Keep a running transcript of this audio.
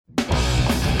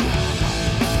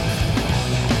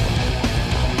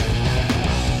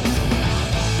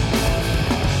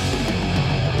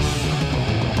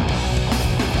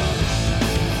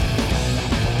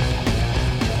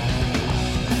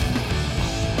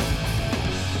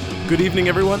Good evening,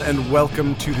 everyone, and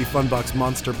welcome to the Funbox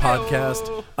Monster Podcast.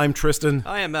 Hello. I'm Tristan,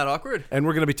 I am Matt Awkward. and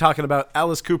we're going to be talking about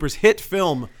Alice Cooper's hit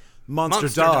film, Monster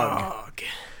Dog.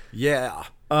 Yeah.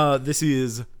 This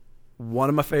is one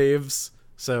of my faves,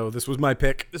 so this was my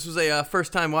pick. This was a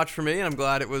first-time watch for me, and I'm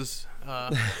glad it was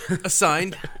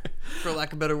assigned, for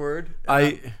lack of a better word.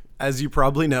 As you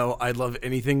probably know, I love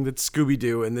anything that's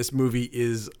Scooby-Doo, and this movie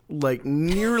is like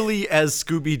nearly as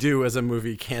Scooby-Doo as a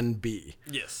movie can be.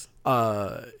 Yes.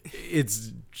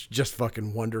 It's just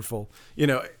fucking wonderful. You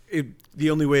know, the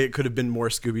only way it could have been more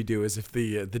Scooby-Doo is if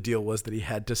the deal was that he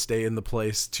had to stay in the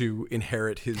place to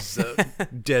inherit his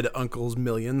dead uncle's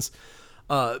millions.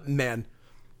 Man,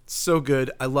 so good.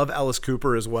 I love Alice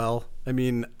Cooper as well. I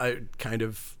mean, I kind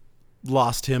of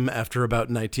lost him after about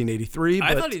 1983.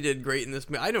 I but thought he did great in this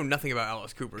movie. I know nothing about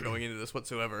Alice Cooper going into this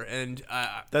whatsoever, and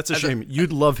that's a shame.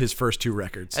 You'd love his first two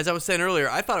records. As I was saying earlier,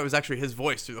 I thought it was actually his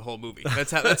voice through the whole movie.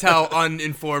 That's how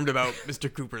uninformed about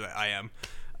Mr. Cooper that I am.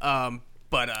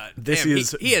 This damn,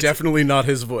 is he had definitely not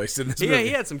his voice in this movie. Yeah, he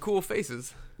had some cool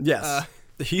faces. Yes.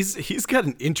 He's got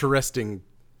an interesting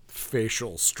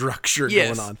facial structure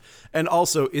Yes. going on. And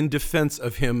also, in defense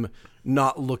of him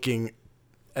not looking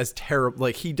as terrible,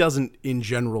 like, he doesn't in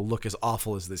general look as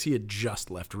awful as this. He had just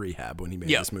left rehab when he made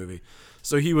this movie.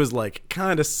 So he was like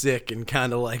kind of sick and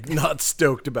kind of like not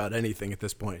stoked about anything at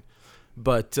this point.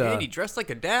 But And he dressed like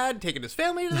a dad, taking his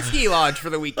family to the ski lodge for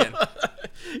the weekend.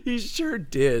 he sure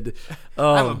did.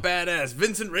 I'm a badass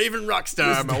Vincent Raven rock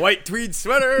star. My white tweed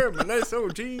sweater, my nice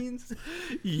old jeans.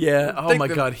 Yeah. Oh my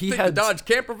God. He Take had the Dodge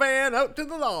camper van out to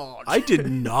the lodge. I did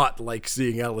not like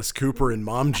seeing Alice Cooper in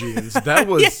mom jeans. That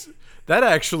was that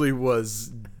actually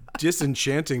was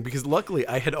disenchanting because luckily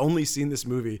I had only seen this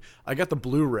movie. I got the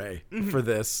Blu-ray for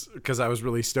this because I was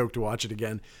really stoked to watch it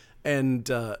again. And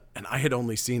I had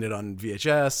only seen it on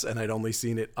VHS, and I'd only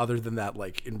seen it other than that,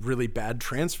 like in really bad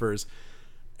transfers.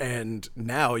 And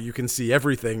now you can see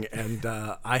everything, and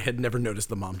I had never noticed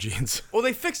the mom jeans. Well,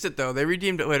 they fixed it, though. They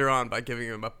redeemed it later on by giving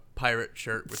him a pirate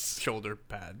shirt with shoulder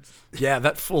pads. Yeah,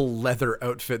 that full leather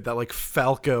outfit, that like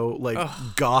Falco,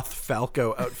 goth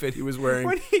Falco outfit he was wearing.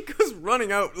 When he goes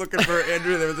running out looking for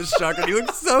Andrew there with a shotgun, he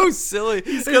looks so silly.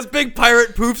 He's got his big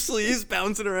pirate poof sleeves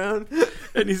bouncing around.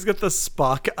 And he's got the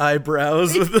Spock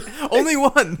eyebrows. Only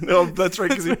one. No, that's right,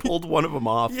 because he pulled one of them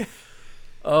off. Yeah.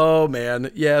 Oh, man.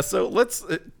 Yeah, so let's,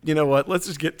 you know what? Let's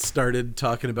just get started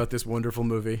talking about this wonderful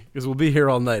movie, because we'll be here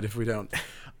all night if we don't.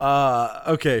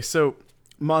 Okay, so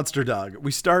Monster Dog.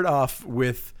 We start off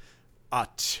with a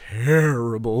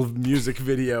terrible music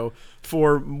video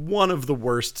for one of the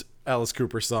worst Alice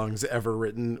Cooper songs ever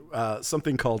written,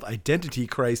 something called Identity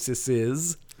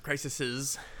Crisis.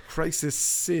 Crisis,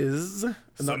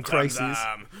 not crises.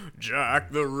 I'm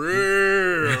Jack the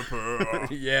Ripper.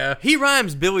 Yeah. He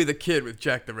rhymes Billy the Kid with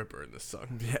Jack the Ripper in this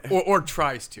song. Or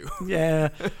tries to. Yeah.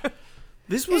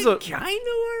 This was Kind of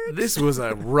works. This was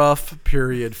a rough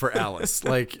period for Alice.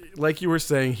 Like you were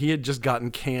saying, he had just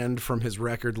gotten canned from his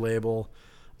record label.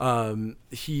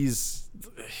 He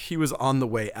was on the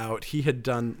way out. He had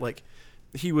done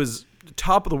he was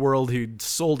top of the world. He'd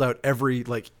sold out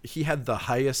he had the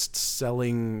highest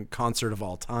selling concert of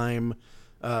all time.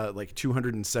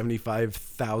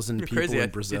 275,000 people crazy. in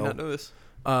Brazil. I did not know this.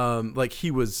 He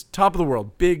was top of the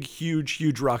world, big,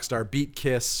 huge rock star, beat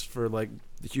Kiss for the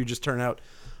hugest turnout.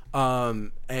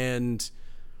 And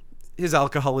his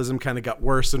alcoholism kind of got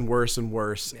worse and worse and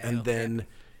worse. Then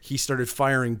he started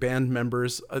firing band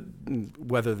members.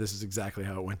 Whether this is exactly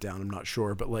how it went down, I'm not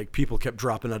sure. But people kept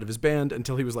dropping out of his band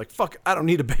until he was like, fuck, I don't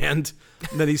need a band.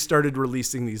 And then he started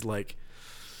releasing these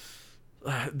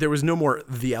there was no more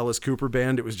the Alice Cooper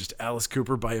band. It was just Alice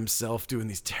Cooper by himself doing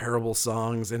these terrible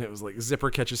songs. And it was like Zipper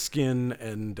Catches Skin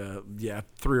and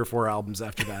 3 or 4 albums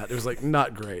after that. It was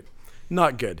not great.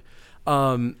 Not good.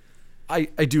 I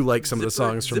do like some of the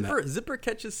songs from that. Zipper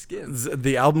Catches Skin.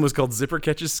 The album was called Zipper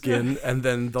Catches Skin, and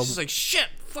then She's like, shit,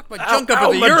 fuck my junk up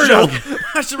at the urinal.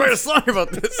 I should write a song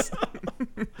about this.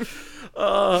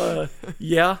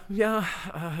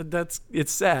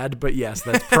 It's sad, but yes,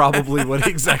 that's probably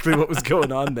exactly what was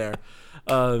going on there.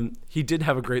 He did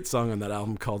have a great song on that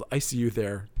album called "I See You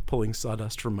There, Pulling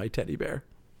Sawdust from My Teddy Bear."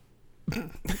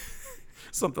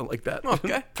 Something like that.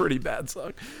 Okay. Pretty bad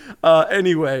song.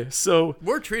 Anyway, so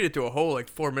we're treated to a whole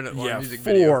 4-minute long music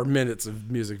video. 4 minutes of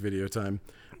music video time.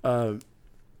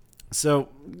 So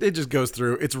it just goes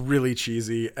through. It's really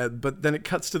cheesy, but then it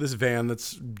cuts to this van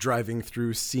that's driving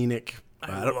through scenic.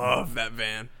 I love that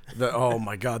van. Oh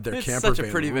my God, their It's camper such a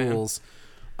van pretty rules.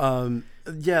 And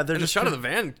the shot of the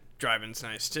van driving's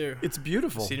nice too. It's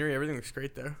beautiful. Scenery, everything looks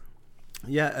great there.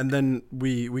 Yeah, and then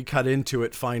we cut into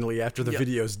it finally after the Yep.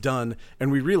 video's done,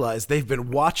 and we realize they've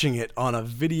been watching it on a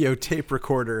videotape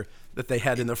recorder that they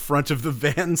had in the front of the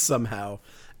van somehow.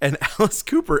 And Alice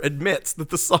Cooper admits that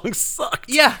the song sucked.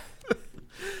 Yeah.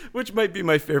 Which might be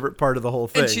my favorite part of the whole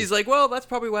thing. And she's like, well, that's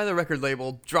probably why the record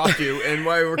label dropped you and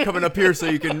why we're coming up here so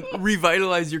you can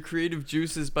revitalize your creative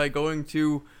juices by going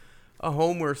to a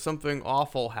home where something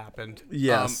awful happened.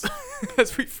 Yes.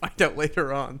 As we find out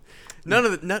later on.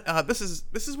 This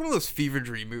is one of those fever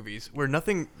dream movies where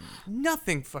nothing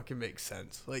fucking makes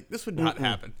sense. Like, this would not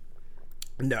happen.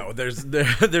 No, there's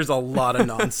a lot of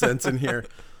nonsense in here.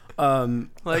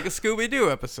 Like a Scooby-Doo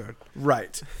episode.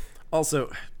 Right.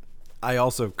 Also, I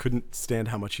also couldn't stand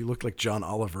how much he looked like John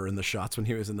Oliver in the shots when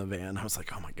he was in the van. I was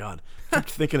like, oh my God. I kept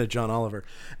thinking of John Oliver.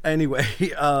 Anyway,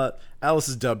 Alice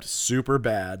is dubbed super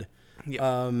bad.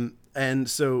 Yeah. And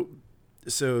so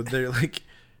they're like,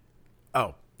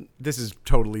 oh, this is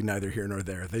totally neither here nor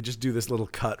there. They just do this little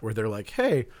cut where they're like,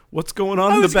 hey, what's going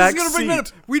on in the back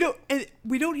seat? We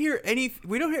don't hear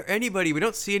anybody. We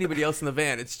don't see anybody else in the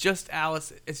van. It's just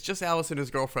Alice. It's just Alice and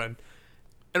his girlfriend.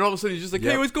 And all of a sudden, he's just like,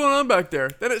 Yep. hey, what's going on back there?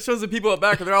 Then it shows the people up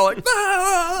back, and they're all like,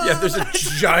 ah! Yeah, there's a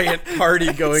giant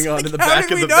party going on in the How back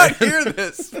did of we the not van. hear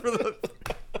this?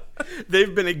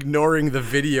 They've been ignoring the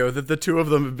video that the two of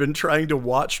them have been trying to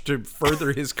watch to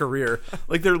further his career.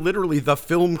 Like, they're literally the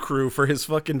film crew for his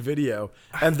fucking video.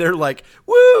 And they're like,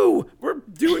 woo, we're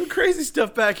doing crazy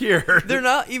stuff back here. They're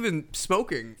not even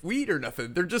smoking weed or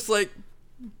nothing. They're just like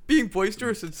being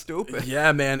boisterous and stupid.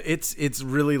 Yeah, man, it's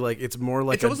really like, it's more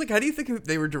like It's almost like, how do you think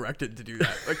they were directed to do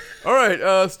that? Like, all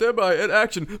right, stand by and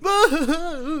action.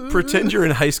 pretend you're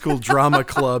in high school drama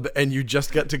club and you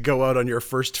just got to go out on your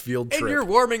first field trip. And you're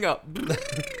warming up.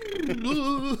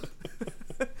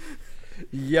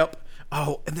 Yep.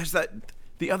 Oh, and there's that.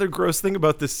 The other gross thing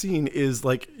about this scene is,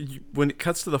 like, when it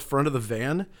cuts to the front of the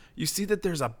van, you see that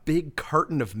there's a big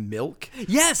carton of milk.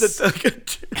 Yes. That's like a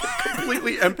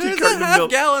completely empty There's carton a of half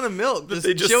milk. gallon of milk that just,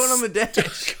 they just chilling on the dash.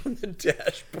 stuck on the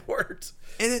dashboard.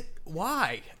 And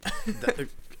why?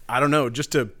 I don't know,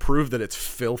 just to prove that it's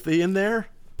filthy in there.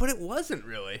 But it wasn't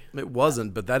really. It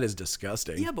wasn't, but that is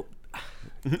disgusting. Yeah, but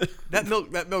that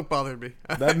milk bothered me.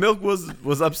 That milk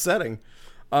was upsetting.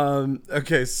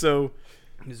 Okay, so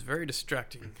It was very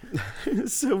distracting.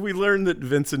 so we learn that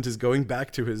Vincent is going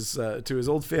back to his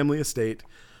old family estate,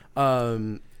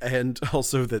 and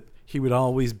also that he would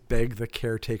always beg the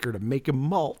caretaker to make him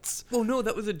malts. Well, no,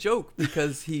 that was a joke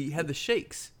because he had the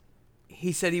shakes.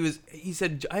 He said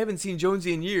I haven't seen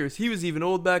Jonesy in years. He was even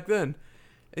old back then.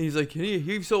 And he's like,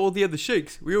 he was so old he had the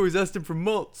shakes. We always asked him for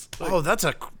malts. Like,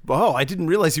 I didn't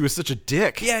realize he was such a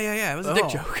dick. yeah. It was a dick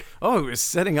joke. Oh, he was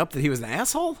setting up that he was an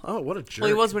asshole? Oh, what a jerk. Well,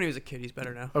 he was when he was a kid. He's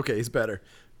better now. Okay, he's better.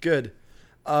 Good.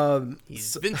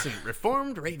 He's Vincent,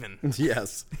 reformed Raven.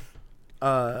 Yes.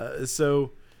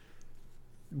 So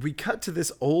we cut to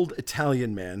this old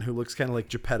Italian man who looks kind of like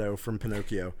Geppetto from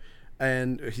Pinocchio.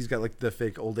 And he's got like the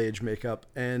fake old age makeup,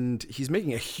 and he's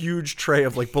making a huge tray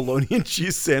of like bologna and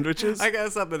cheese sandwiches. I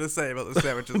got something to say about the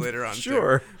sandwiches later on.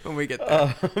 Sure. Too, when we get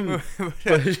there.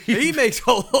 But he makes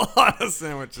a lot of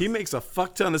sandwiches. He makes a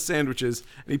fuck ton of sandwiches,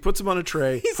 and he puts them on a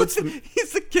tray. He's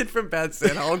the kid from Bad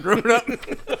Santa all grown up.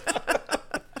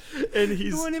 And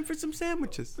he's going in for some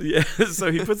sandwiches. Yeah,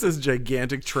 so he puts this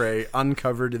gigantic tray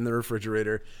uncovered in the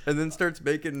refrigerator, And then starts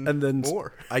making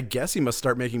more. I guess he must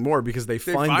start making more because they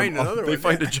find another they one,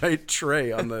 find yeah. a giant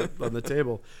tray on the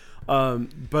table.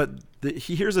 But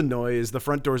he hears a noise. The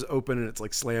front door's open and it's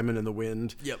like slamming in the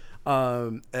wind. Yep.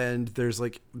 And there's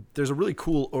a really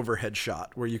cool overhead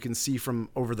shot where you can see from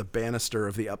over the banister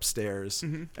of the upstairs,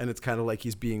 and it's kind of like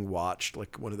he's being watched,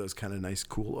 like one of those kind of nice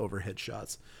cool overhead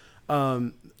shots.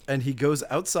 And he goes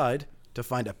outside to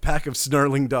find a pack of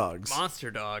snarling dogs.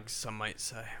 Monster dogs, some might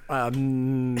say.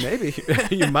 Maybe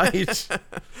you might.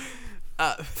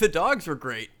 The dogs were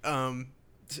great.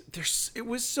 It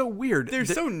was so weird. They're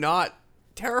so not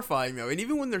terrifying though, and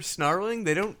even when they're snarling,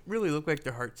 they don't really look like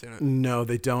their heart's in it. No,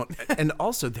 they don't. And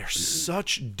also, they're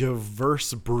such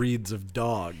diverse breeds of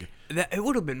dog. It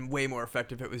would have been way more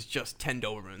effective if it was just 10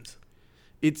 Dobermans.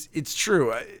 It's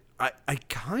true. I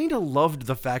kind of loved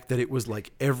the fact that it was like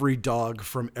every dog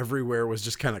from everywhere was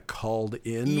just kind of called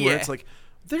in. Yeah. Where it's like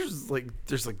there's like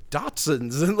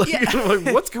Dachshunds and like,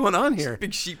 like what's going on here?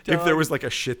 Big sheepdog. If there was like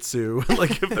a Shih Tzu,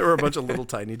 like if there were a bunch of little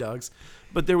tiny dogs,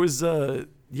 but there was there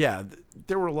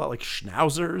were a lot like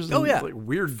Schnauzers. And, like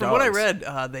weird dogs. From what I read,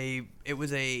 it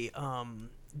was a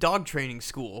dog training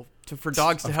school for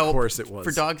dogs to help. Of course, it was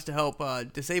for dogs to help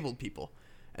disabled people,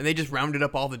 and they just rounded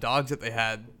up all the dogs that they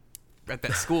had at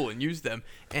that school and used them.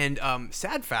 And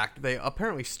sad fact, they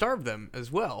apparently starved them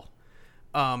as well.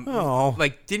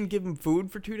 like didn't give him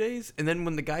food for 2 days, and then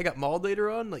when the guy got mauled later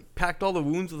on, like packed all the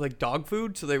wounds with like dog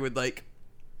food so they would like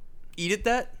eat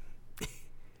it.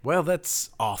 Well,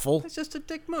 that's awful. That's just a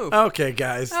dick move. Okay,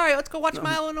 guys. All right, let's go watch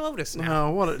Milo and Otis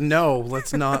now. No,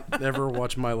 let's not ever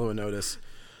watch Milo and Otis.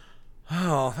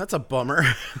 Oh, that's a bummer.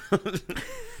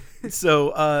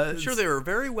 So, I'm sure they were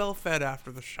very well fed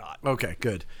after the shot. Okay,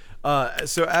 good.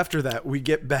 So after that, we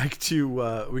get back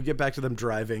to them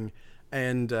driving,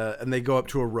 and they go up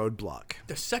to a roadblock.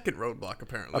 The second roadblock,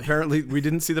 apparently. Apparently, we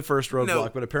didn't see the first roadblock, No.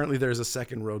 but apparently there's a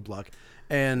second roadblock.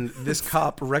 And this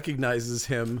cop recognizes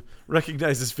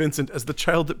Vincent as the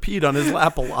child that peed on his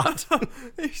lap a lot.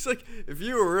 He's like, if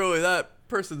you were really that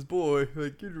person's boy,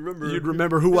 like you'd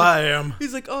remember who I am.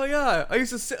 He's like, oh yeah, I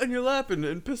used to sit on your lap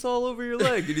and piss all over your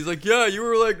leg. And he's like, yeah, you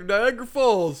were like Niagara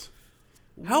Falls.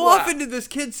 How Wow. often did this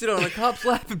kid sit on a cop's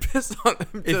lap and piss on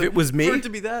him? If it was me, for it to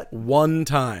be that one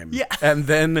time. Yeah. And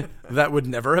then that would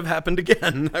never have happened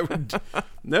again.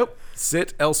 Nope,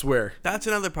 sit elsewhere. That's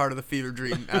another part of the fever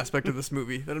dream aspect of this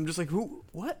movie that I'm just like, who,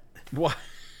 what? What?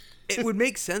 It would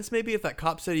make sense maybe if that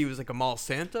cop said he was like a mall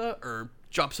Santa or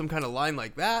dropped some kind of line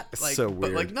like that. Like, So but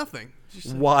weird. like nothing. It's just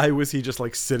like, Why was he just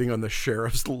like sitting on the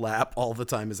sheriff's lap all the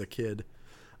time as a kid?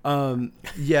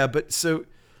 Yeah, but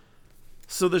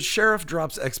so the sheriff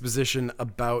drops exposition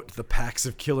about the packs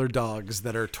of killer dogs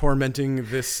that are tormenting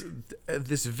this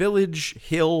village,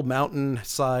 hill,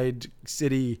 mountainside,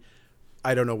 city.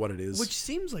 I don't know what it is. which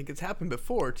seems like it's happened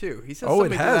before too. He says it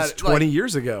something to has that, 20 like,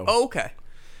 years ago. Oh, okay.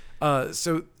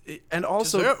 So and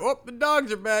also The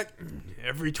dogs are back.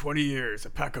 Every 20 years, a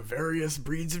pack of various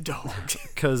breeds of dogs.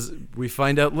 because we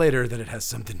find out later that it has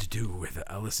something to do with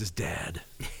Alice's dad.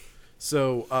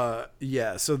 So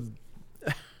yeah, so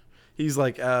he's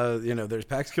like, there's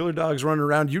packs of killer dogs running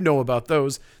around. You know about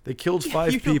those. They killed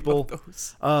 5 You know people. about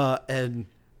those. And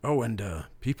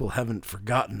people haven't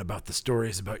forgotten about the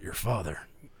stories about your father.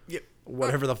 Yep.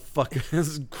 Whatever the fuck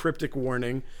is cryptic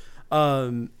warning.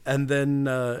 And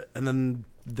then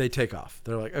they take off.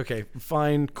 They're like, okay,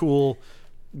 fine, cool.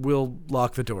 We'll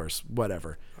lock the doors,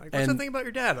 whatever. Like, what's that thing about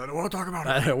your dad? I don't want to talk about it.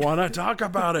 I don't want to talk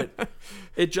about it.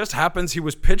 It just happens he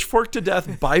was pitchforked to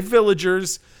death by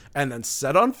villagers and then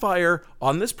set on fire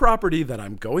on this property that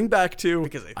I'm going back to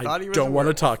Because they thought he was don't a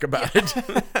want to werewolf. talk about it.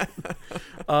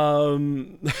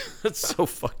 That's so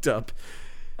fucked up.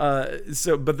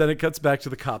 But then it cuts back to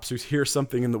the cops who hear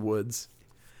something in the woods.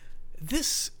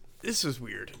 This was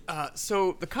weird.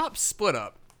 So the cops split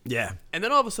up, Yeah. and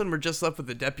then all of a sudden we're just left with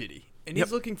the deputy, and he's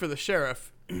Yep. looking for the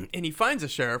sheriff, and he finds the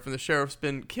sheriff, and the sheriff's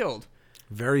been killed.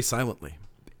 Very silently.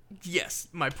 Yes,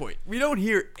 my point. We don't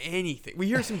hear anything. We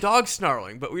hear some dogs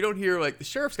snarling, but we don't hear, like, the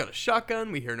sheriff's got a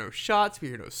shotgun. We hear no shots. We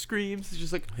hear no screams. It's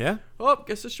just like, Yeah. oh,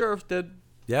 guess the sheriff's dead.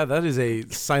 Yeah, that is a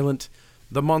silent...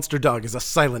 The monster dog is a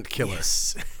silent killer.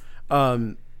 Yes.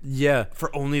 Yeah.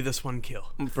 For only this one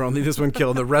kill. For only this one kill,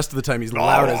 and the rest of the time he's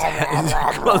loud as hell. He's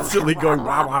constantly going.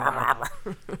 Wah, wah,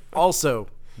 wah. Also,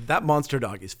 that monster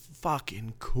dog is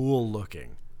fucking cool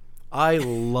looking. I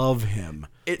love him.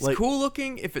 It's Like, cool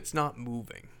looking if it's not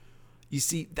moving. You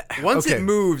see, Once okay. it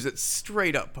moves, it's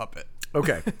straight up puppet.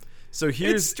 Okay, so It's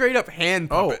here's straight up hand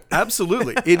puppet.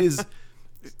 absolutely. It is.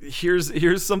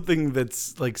 Here's something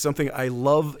that's like something I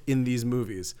love in these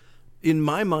movies. In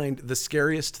my mind, the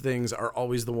scariest things are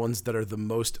always the ones that are the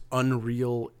most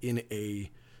unreal in a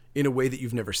way that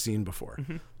you've never seen before.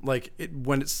 Mm-hmm. Like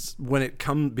when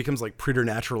it becomes like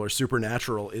preternatural or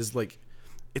supernatural is like,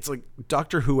 it's like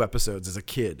Doctor Who episodes as a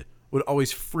kid would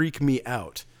always freak me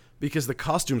out because the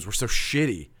costumes were so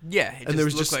shitty. Yeah, it and there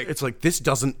was just just looked like- it's like, this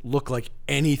doesn't look like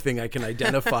anything I can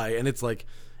identify. And it's like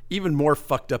even more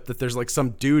fucked up that there's like some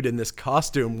dude in this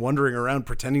costume wandering around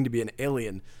pretending to be an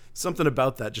alien. Something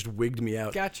about that just wigged me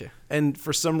out. Gotcha. And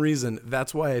for some reason,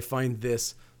 that's why I find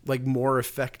this like more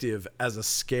effective as a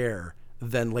scare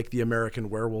than like the American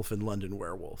Werewolf and London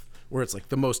Werewolf, where it's like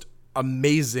the most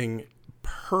amazing,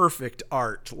 perfect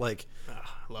art. Like,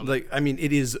 I mean,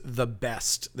 it is the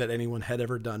best that anyone had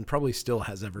ever done. Probably still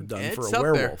has ever done It's for a up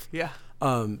there. werewolf. Yeah.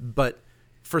 But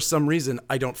for some reason,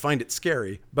 I don't find it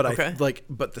scary. But Okay.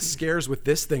 but the scares with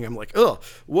this thing, I'm like, oh,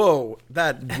 whoa,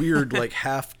 that weird like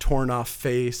half torn off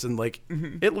face, and like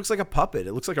it looks like a puppet.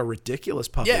 It looks like a ridiculous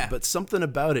puppet. Yeah. But something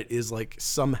about it is like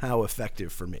somehow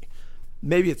effective for me.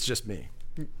 Maybe it's just me.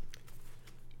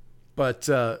 But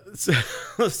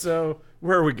so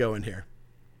where are we going here?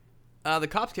 The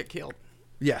cops get killed.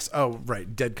 Yes. Oh,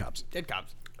 right. Dead cops. Dead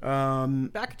cops.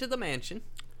 Back to the mansion.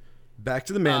 Back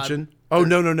to the mansion. Oh,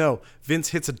 no. Vince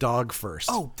hits a dog first.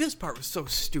 Oh, this part was so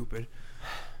stupid.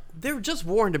 They were just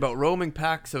warned about roaming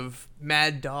packs of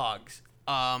mad dogs.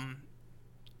 And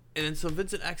then so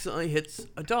Vincent accidentally hits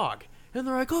a dog. And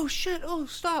they're like, oh shit, oh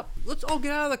stop, let's all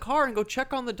get out of the car and go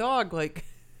check on the dog. Like,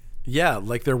 Yeah,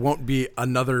 like there won't be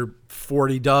another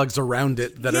 40 dogs around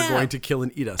it that are Yeah. going to kill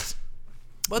and eat us.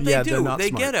 but they Yeah, do. they're not They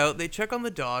smart. get out, they check on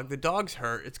the dog's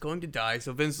hurt, it's going to die.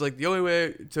 So Vince is like, the only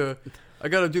way to, I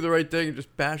gotta do the right thing and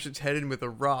just bash its head in with a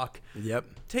rock. Yep.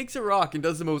 Takes a rock and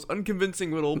does the most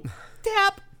unconvincing little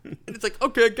tap. And it's like,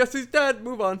 okay, I guess he's dead,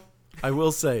 move on. I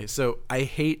will say, so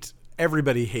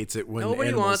everybody hates it when Nobody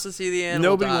animals, wants to see the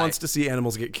animal Nobody die. wants to see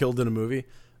animals get killed in a movie.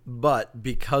 But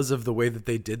because of the way that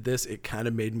they did this, it kind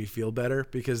of made me feel better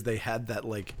because they had that,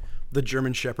 like, the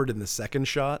German Shepherd in the second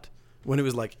shot when it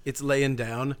was like, it's laying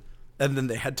down and then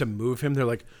they had to move him. They're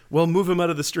like, well, move him out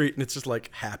of the street. And it's just like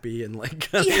happy and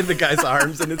like in the guy's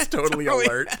arms and it's totally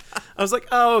alert. I was like,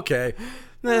 oh, okay.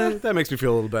 That makes me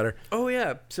feel a little better. Oh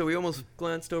yeah, so we almost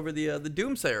glanced over the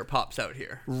Doomsayer pops out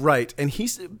here. Right. And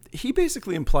he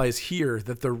basically implies here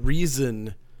that the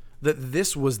reason that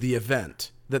this was the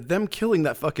event, that them killing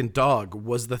that fucking dog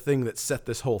was the thing that set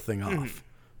this whole thing off,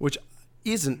 which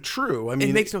isn't true. I mean,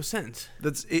 It makes no sense.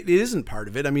 it isn't part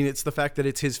of it. I mean, it's the fact that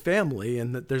it's his family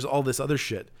and that there's all this other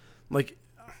shit. Like,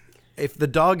 if the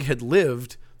dog had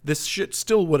lived, this shit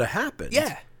still would have happened.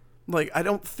 Yeah. Like, I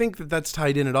don't think that that's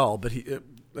tied in at all, but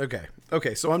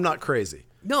okay, so I'm not crazy.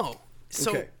 No.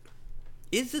 So, Okay.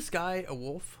 is this guy a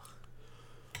wolf?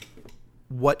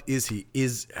 What is he?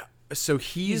 He's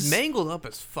Mangled up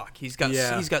as fuck. He's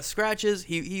got scratches.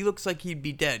 He looks like he'd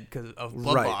be dead because of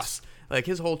blood Right. loss. Like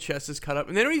his whole chest is cut up,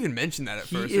 and they don't even mention that at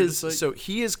He first. They're is just like,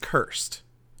 he is cursed.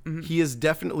 He is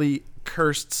definitely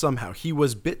cursed somehow. He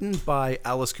was bitten by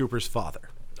Alice Cooper's father.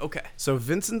 okay. So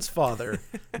Vincent's father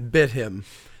bit him.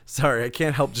 Sorry, I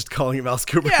can't help just calling him Alice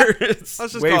Cooper. Yeah, It's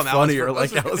let's just way call him Alice funnier for- like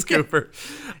let's just- Alice yeah. Cooper.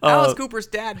 Alice Cooper's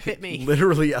dad bit me.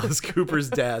 Literally, Alice Cooper's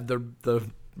dad,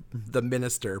 the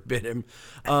minister, bit him.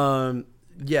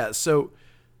 Yeah, so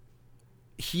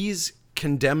he's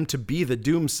condemned to be the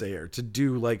doomsayer, to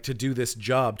do this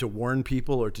job, to warn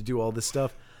people or to do all this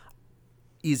stuff.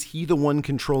 Is he the one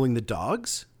controlling the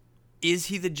dogs? Is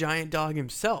he the giant dog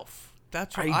himself?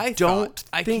 That's what I I don't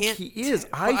thought. think I can't he is.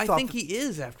 but I thought think he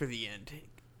is after the end.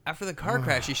 After the car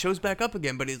crash, he shows back up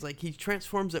again, but he's like he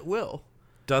transforms at will.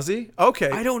 Does he? Okay.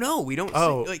 I don't know. We don't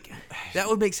Oh. see, like that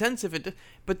would make sense if it.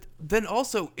 But then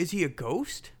also, is he a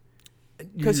ghost?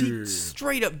 Because he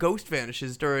straight up ghost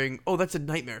vanishes during. Oh, that's a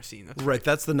nightmare scene. That's Right,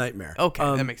 that's the nightmare. Okay,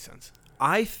 that makes sense.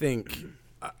 I think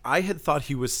I had thought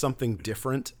he was something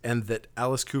different, and that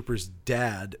Alice Cooper's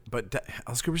dad,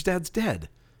 Alice Cooper's dad's dead.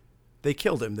 They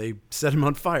killed him. They set him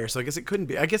on fire. So I guess it couldn't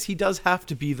be. I guess he has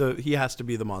to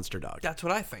be the monster dog. That's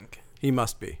what I think. He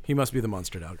must be. He must be the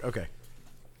monster dog. Okay.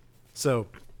 So,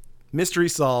 mystery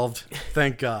solved.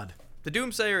 Thank God. The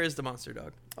Doomsayer is the monster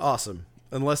dog. Awesome.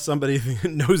 Unless somebody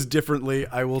knows differently,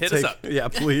 I will Hit take. us up. Yeah,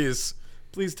 please,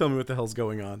 please tell me what the hell's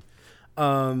going on.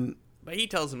 But he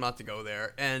tells him not to go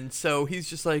there, and so he's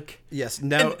just like. Yes.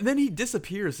 Now. And then he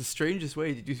disappears the strangest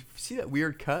way. Did you see that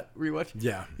weird cut? Rewatch.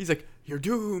 Yeah. He's like, "You're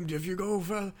doomed if you go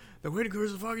for the way to go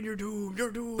is fucking. You're doomed. You're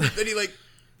doomed." Then he like,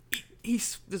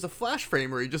 there's a flash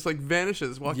frame where he just like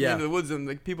vanishes, walking Yeah. into the woods, and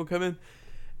like people come in.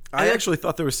 I And- actually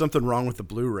thought there was something wrong with the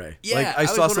Blu-ray. Yeah, like, I I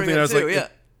was saw wondering something and that I was too, like, yeah.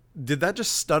 did that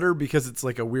just stutter because it's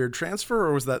like a weird transfer,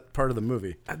 or was that part of the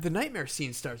movie? The nightmare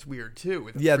scene starts weird too.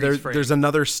 With the Yeah, freeze frame. there's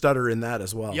another stutter in that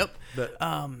as well. Yep. That,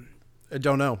 I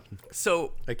don't know.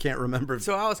 So I can't remember.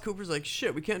 so Alice Cooper's like,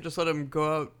 shit, we can't just let him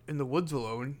go out in the woods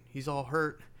alone. He's all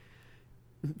hurt.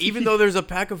 Even though there's a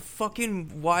pack of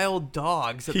fucking wild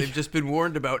dogs that they've just been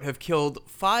warned about have killed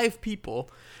 5 people.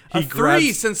 He 3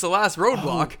 grabs- since the last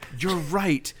roadblock. You're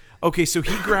right. Okay, so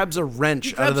he grabs a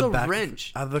wrench out of the back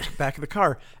out of the back of the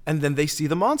car, and then they see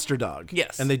the monster dog.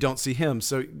 Yes. And they don't see him.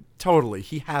 So totally,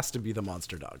 he has to be the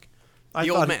monster dog. The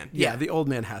old man, Yeah, yeah. the old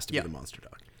man has to Yeah. be the monster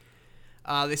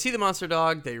dog. They see the monster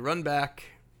dog. They run back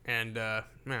and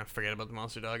forget about the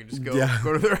monster dog and just go Yeah.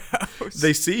 go to their house.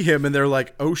 They see him and they're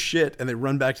like, "Oh shit!" and they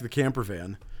run back to the camper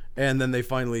van, and then they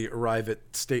finally arrive at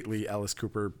stately Alice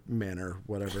Cooper Manor,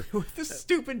 whatever. with this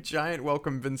stupid giant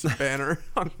welcome Vincent banner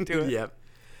onto it. Yep.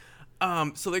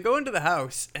 So they go into the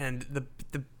house, and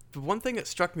the one thing that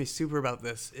struck me super about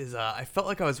this is I felt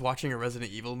like I was watching a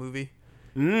Resident Evil movie.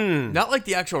 Not like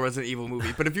the actual Resident Evil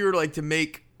movie, but if you were like to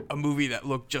make a movie that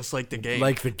looked just like the game,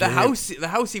 Like the game. the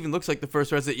house even looks like the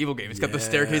first Resident Evil game. It's got the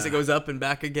staircase that Yeah. goes up and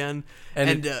back again,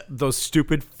 And, those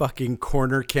stupid fucking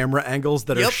corner camera angles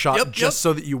that are Yep, shot yep, just yep.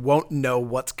 so that you won't know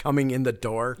what's coming in the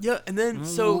door. yeah, and then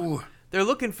so they're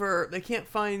looking for, they can't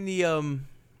find the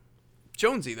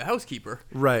Jonesy, the housekeeper.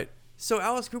 Right. So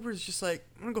Alice Cooper's just like,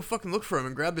 I'm gonna go fucking look for him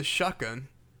and grab this shotgun,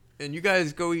 and you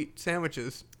guys go eat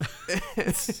sandwiches.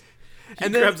 He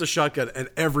grabs a shotgun, and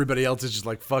everybody else is just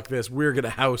like, fuck this. We're going to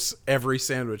house every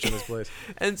sandwich in this place.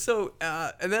 And so,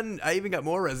 and then I even got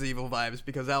more Resident Evil vibes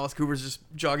because Alice Cooper's just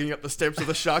jogging up the steps with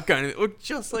a shotgun, and it looked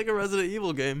just like a Resident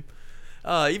Evil game.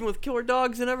 Even with killer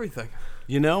dogs and everything.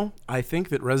 You know, I think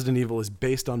that Resident Evil is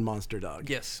based on Monster Dog.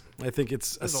 Yes. I think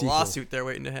it's There's a sequel. lawsuit there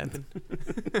waiting to happen.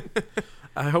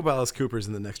 I hope Alice Cooper's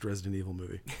in the next Resident Evil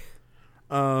movie.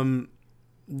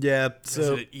 Yeah, so...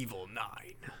 Resident Evil 9.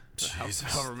 Jesus,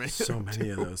 However many- so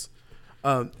many of those.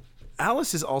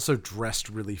 Alice is also dressed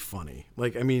really funny.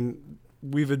 Like, I mean,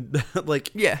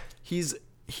 like, Yeah.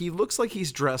 he looks like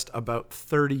he's dressed about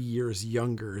 30 years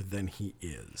younger than he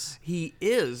is. He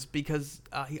is because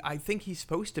I think he's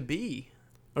supposed to be.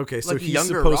 Okay, so Like a he's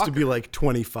younger supposed to rocker. be like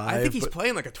 25. I think he's but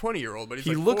playing like a 20-year-old, but he's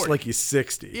he like looks 40. like he's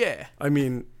 60. Yeah. I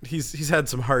mean, he's had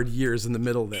some hard years in the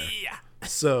middle there. Yeah.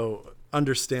 So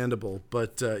understandable,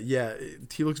 but yeah,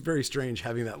 he looks very strange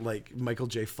having that like Michael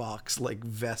J. Fox like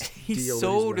vest He deal.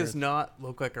 so that he's does not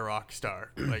look like a rock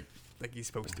star, like he's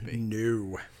supposed to be. wearing.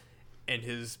 No, And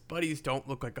his buddies don't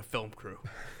look like a film crew.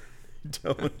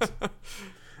 don't.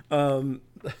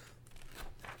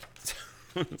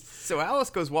 So Alice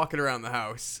goes walking around the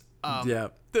house. Yeah,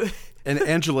 and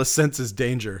Angela senses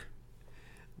danger.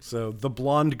 So the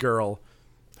blonde girl,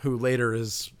 who later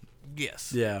is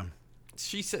Yes. yeah.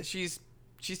 She said she's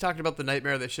talking about the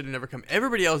nightmare that should have never come.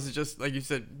 Everybody else is just, like you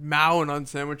said, mowing on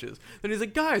sandwiches. Then he's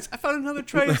like, guys, I found another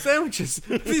tray of sandwiches.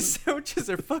 These sandwiches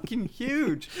are fucking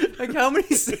huge. Like, how many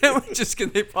sandwiches can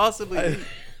they possibly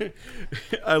eat?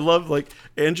 I love, like,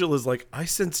 Angela's like, I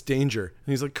sense danger.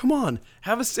 And he's like, come on,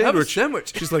 have a sandwich.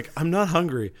 sandwich. She's like, I'm not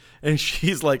hungry. And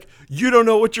she's like, you don't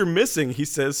know what you're missing. He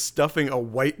says, stuffing a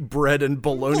white bread and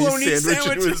bologna sandwich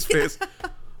into his face.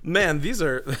 Man, these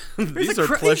are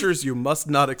pleasures you must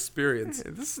not experience.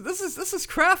 This is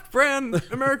Kraft brand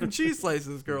American cheese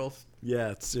slices, girls.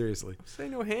 Yeah, seriously. Say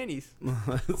no hannies.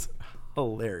 That's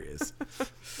hilarious.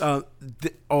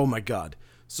 Oh my God.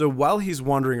 So while he's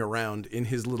wandering around in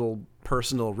his little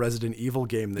personal Resident Evil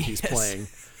game that he's playing,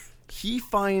 he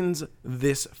finds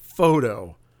this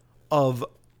photo of,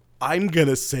 I'm going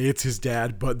to say it's his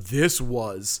dad, but this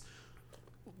was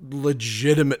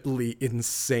legitimately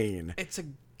insane.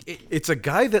 It's a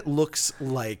guy that looks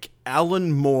like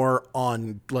Alan Moore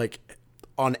on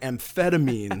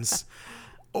amphetamines,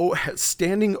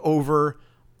 standing over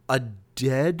a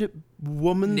dead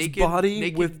woman's body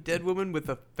naked dead woman with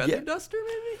a feather duster,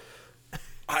 maybe.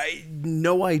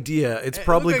 No idea. It's It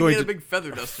probably looked like going he had to a big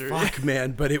feather duster. fuck,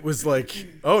 man. But it was like,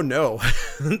 oh no,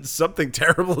 something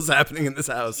terrible is happening in this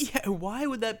house. Yeah, why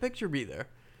would that picture be there?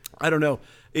 I don't know.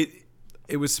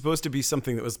 It was supposed to be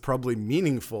something that was probably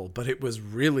meaningful, but it was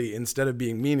really, instead of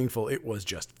being meaningful, it was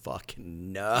just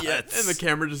fucking nuts. Yeah, and the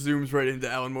camera just zooms right into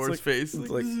Alan Moore's face. It's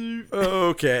like,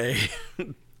 okay.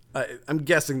 I'm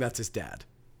guessing that's his dad,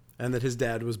 and that his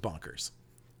dad was bonkers.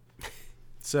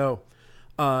 So,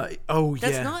 That's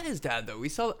yeah. not his dad, though. We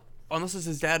saw, unless it's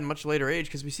his dad in much later age,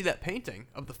 because we see that painting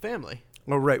of the family.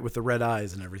 Oh, right, with the red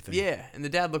eyes and everything. Yeah, and the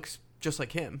dad looks just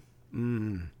like him.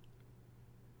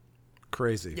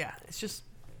 Crazy. Yeah, it's just...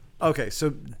 Okay,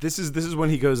 so this is when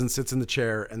he goes and sits in the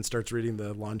chair and starts reading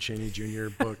the Lon Chaney Jr.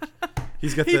 book.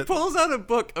 He's got He pulls out a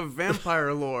book of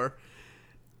vampire lore.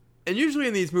 And usually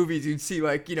in these movies, you'd see,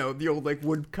 like, you know, the old, like,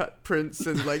 woodcut prints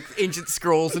and, like, ancient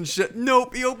scrolls and shit.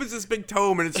 Nope, he opens this big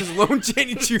tome, and it's just Lon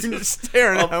Chaney Jr.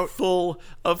 staring a out. full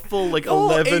like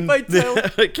Full 11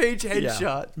 8x10 page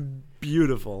headshot.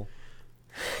 Beautiful.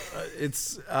 And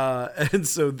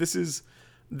so this is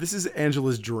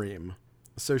Angela's dream.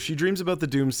 So she dreams about the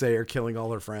Doomsayer killing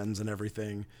all her friends and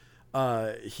everything.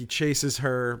 He chases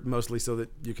her mostly so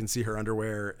that you can see her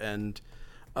underwear, and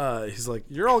he's like,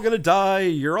 "You're all gonna die.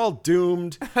 You're all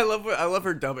doomed." I love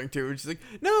her dubbing too. She's like,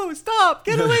 "No, stop!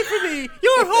 Get away from me!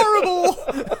 You're horrible!"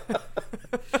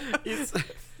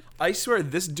 I swear,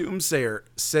 this Doomsayer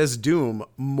says "doom"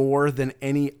 more than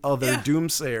any other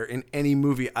Doomsayer in any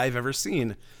movie I've ever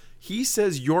seen. He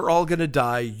says, "You're all gonna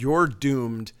die. You're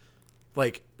doomed,"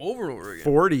 like Over and over again.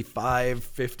 45,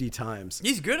 50 times.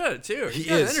 He's good at it too. He's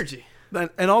got is. energy.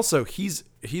 And also, he's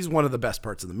one of the best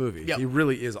parts of the movie. Yep. He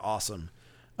really is awesome.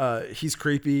 He's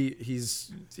creepy.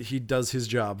 He does his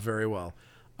job very well.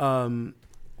 So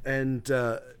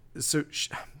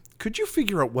could you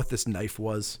figure out what this knife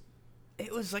was?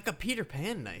 It was like a Peter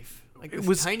Pan knife. Like It this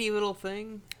was- tiny little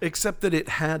thing. Except that it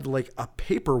had like a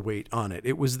paperweight on it.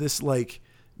 It was this like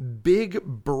big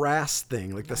brass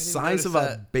thing, like the didn't size of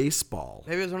notice a that. baseball.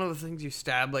 Maybe it was one of the things you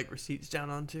stab like receipts down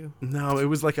onto. No, it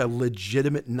was like a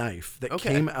legitimate knife that Okay.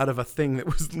 came out of a thing that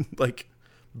was like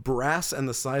brass and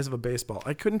the size of a baseball.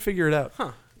 I couldn't figure it out.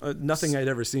 Huh. Nothing I'd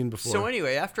ever seen before. So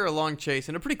anyway, after a long chase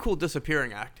and a pretty cool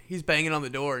disappearing act, he's banging on the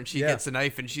door and she Yeah. gets the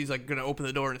knife and she's like gonna open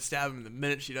the door and stab him. The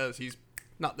minute she does, he's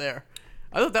not there.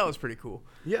 I thought that was pretty cool.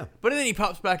 Yeah. But then he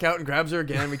pops back out and grabs her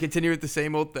again. We continue with the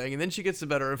same old thing, and then she gets the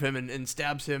better of him and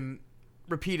stabs him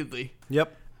repeatedly.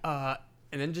 Yep. And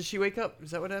then does she wake up?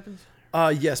 Is that what happens?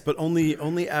 Yes, but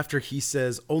only after he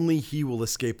says only he will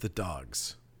escape the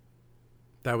dogs.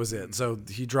 That was it. So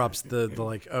he drops the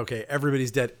like, okay,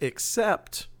 everybody's dead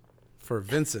except for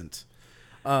Vincent.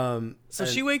 So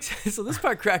she wakes. So this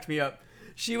part cracked me up.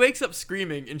 She wakes up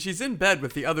screaming, and she's in bed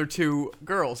with the other two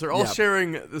girls. They're all Yeah.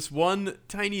 sharing this one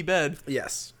tiny bed,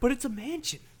 Yes. but it's a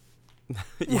mansion.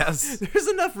 Yes. There's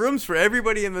enough rooms for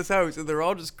everybody in this house, and they're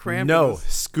all just cramped. in No,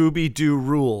 this- Scooby-Doo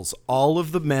rules. All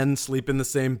of the men sleep in the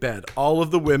same bed. All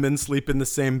of the women sleep in the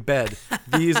same bed.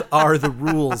 These are the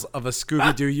rules of a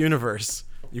Scooby-Doo universe.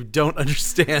 You don't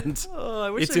understand. Oh, I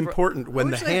wish It's they important when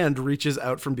the wish they- hand reaches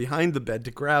out from behind the bed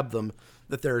to grab them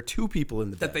that there are two people in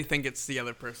the that bed. they think it's the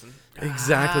other person.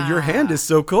 Exactly. Your hand is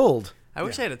so cold. I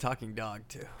wish I had a talking dog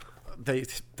too. They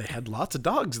had lots of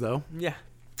dogs though. Yeah.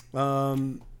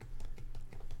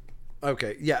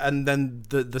 Okay, yeah, and then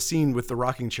the scene with the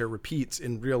rocking chair repeats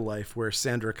in real life where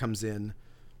Sandra comes in.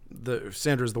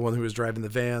 Sandra's the one who was driving the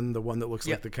van, the one that looks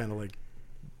Yep. like the kind of like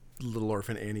Little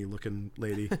Orphan Annie looking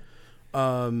lady.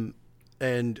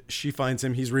 And she finds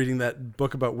him. He's reading that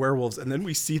book about werewolves, and then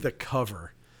we see the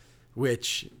cover,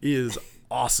 which is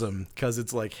awesome because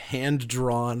it's like hand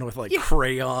drawn with like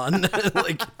crayon,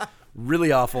 like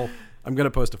really awful. I'm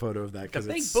gonna post a photo of that because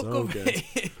Big it's book so of good.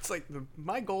 it's like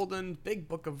my golden big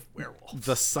book of werewolves.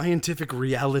 The scientific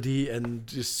reality and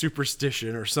just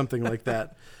superstition or something like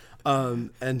that.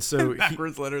 And so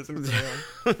Backwards letters and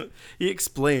crayon. he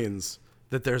explains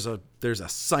that there's a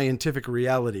scientific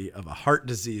reality of a heart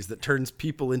disease that turns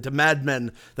people into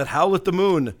madmen that howl at the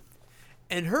moon.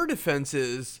 And her defense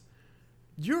is,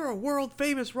 you're a world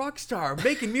famous rock star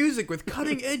making music with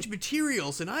cutting edge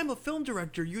materials, and I'm a film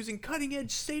director using cutting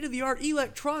edge state of the art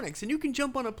electronics, and you can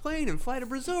jump on a plane and fly to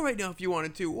Brazil right now if you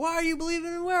wanted to. Why are you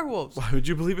believing in werewolves? Why would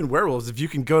you believe in werewolves if you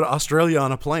can go to Australia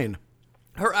on a plane?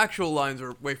 Her actual lines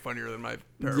are way funnier than my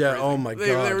paraphrasing. Yeah, oh my They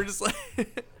God. were just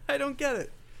like, I don't get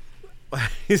it.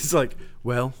 He's like,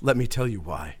 well, let me tell you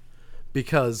why.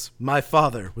 Because my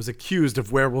father was accused of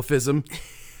werewolfism.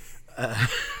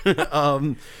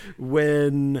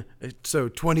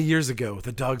 20 years ago,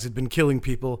 the dogs had been killing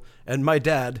people, and my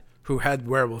dad, who had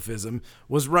werewolfism,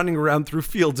 was running around through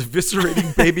fields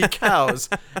eviscerating baby cows,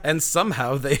 and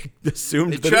somehow they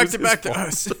assumed They that tracked it it was back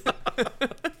his to fault.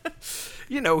 us.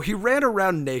 You know, he ran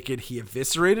around naked, he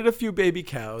eviscerated a few baby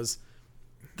cows.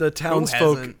 The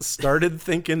townsfolk hasn't? started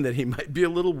thinking that he might be a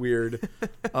little weird.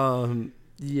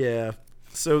 Yeah.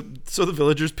 So the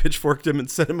villagers pitchforked him and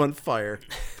set him on fire.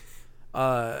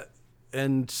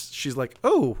 And she's like,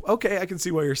 oh, okay, I can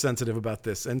see why you're sensitive about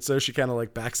this. And so she kind of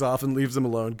like backs off and leaves him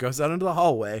alone, goes out into the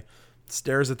hallway,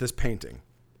 stares at this painting.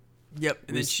 Yep,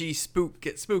 and then she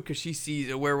gets spooked because she sees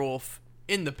a werewolf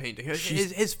in the painting.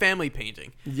 His family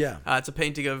painting. Yeah. It's a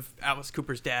painting of Alice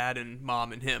Cooper's dad and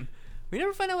mom and him. We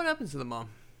never find out what happens to the mom.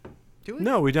 Do we?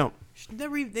 No, we don't. They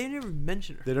never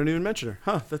mention her. They don't even mention her.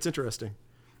 Huh, that's interesting.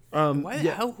 Why?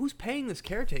 Yeah. Who's paying this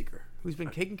caretaker? Who's been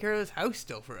taking care of this house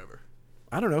still forever?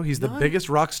 I don't know. He's the None. biggest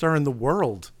rock star in the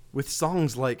world with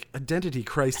songs like Identity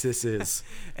Crisis is.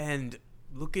 And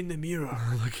look in the mirror.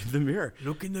 Look in the mirror.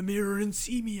 Look in the mirror and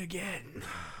see me again.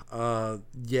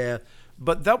 Yeah.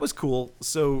 But that was cool.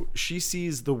 So she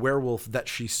sees the werewolf that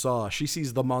she saw. She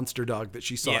sees the monster dog that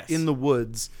she saw Yes. in the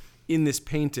woods in this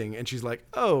painting. And she's like,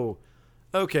 oh,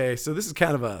 okay. So this is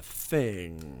kind of a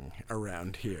thing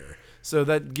around here. So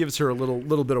that gives her a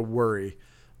little bit of worry.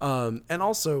 And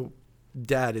also,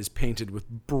 Dad is painted with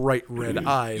bright red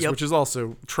eyes, Yep. which is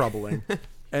also troubling.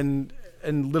 and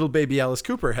little baby Alice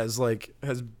Cooper has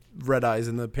red eyes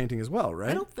in the painting as well, right?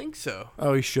 I don't think so.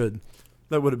 Oh, he should.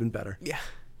 That would have been better. Yeah.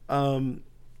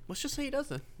 Let's just say he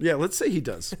doesn't. Yeah, let's say he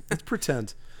does. Let's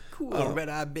pretend. Cool little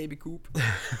red-eyed baby Coop.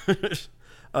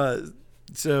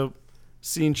 So,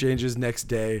 scene changes next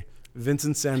day. Vince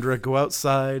and Sandra go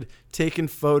outside, taking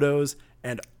photos,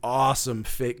 and awesome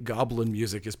fake goblin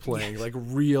music is playing. Like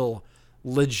real,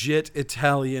 legit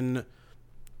Italian,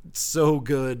 so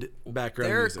good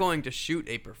background They're music. going to shoot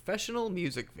a professional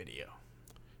music video.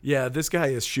 Yeah, this guy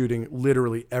is shooting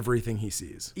literally everything he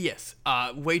sees. Yes,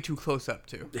 way too close up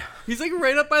too. He's like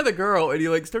right up by the girl, and he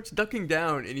like starts ducking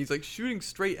down, and he's like shooting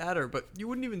straight at her, but you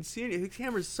wouldn't even see it. The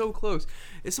camera's so close.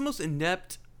 It's the most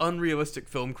inept, unrealistic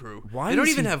film crew. Why they don't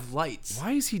is even he- have lights.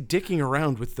 Why is he dicking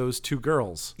around with those two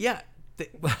girls? Yeah,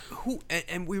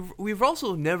 and we've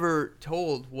also never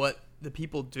told what the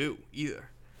people do either.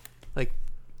 Like,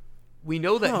 we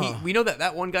know that we know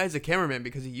that one guy's a cameraman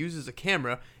because he uses a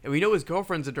camera, and we know his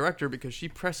girlfriend's a director because she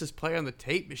presses play on the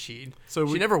tape machine. So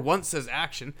she never once says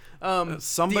action.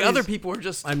 The other people are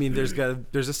just. I mean, there's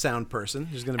a sound person.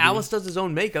 There's gonna be Alice does his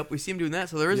own makeup. We see him doing that,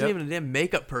 so there isn't Yep. even a damn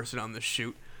makeup person on this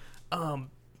shoot.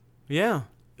 Yeah,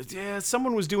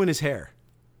 someone was doing his hair.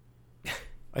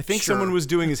 I think someone was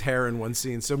doing his hair in one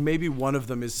scene, so maybe one of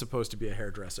them is supposed to be a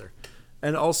hairdresser.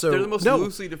 And also, They're the most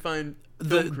loosely defined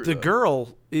film crew, the though.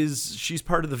 girl she's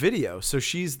part of the video, so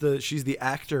she's the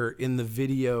actor in the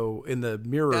video, in the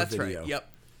mirror That's video. right.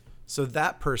 Yep. So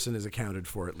that person is accounted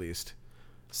for at least.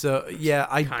 So yeah,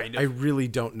 I really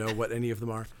don't know what any of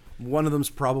them are. One of them's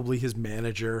probably his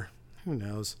manager. Who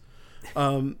knows?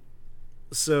 But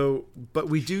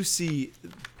we do see.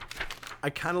 I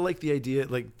kind of like the idea,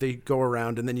 like they go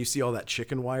around and then you see all that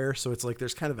chicken wire. So it's like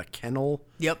there's kind of a kennel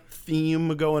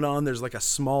theme going on. There's like a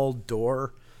small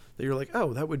door that you're like,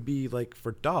 oh, that would be like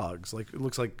for dogs. Like it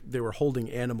looks like they were holding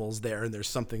animals there and there's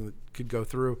something that could go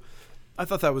through. I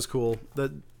thought that was cool.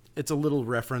 That it's a little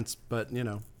reference, but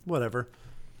whatever.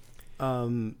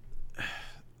 And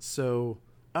this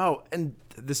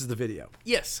is the video.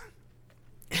 Yes.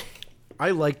 I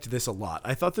liked this a lot.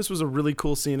 I thought this was a really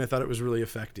cool scene. I thought it was really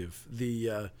effective.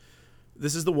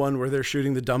 This is the one where they're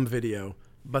shooting the dumb video,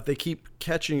 but they keep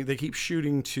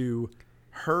shooting to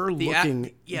her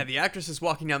looking. The actress is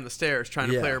walking down the stairs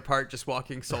trying to play her part, just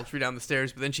walking sultry down the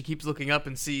stairs, but then she keeps looking up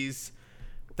and sees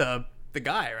the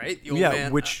guy, right? The old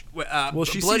man. Which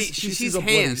she bloody, sees, she sees a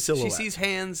bloody hands. silhouette. She sees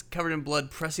hands covered in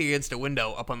blood pressing against a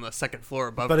window up on the second floor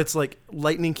above. But her. it's like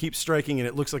lightning keeps striking, and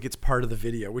it looks like it's part of the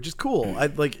video, which is cool.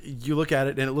 You look at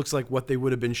it, and it looks like what they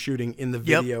would have been shooting in the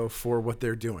video for what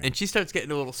they're doing. And she starts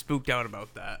getting a little spooked out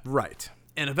about that. Right.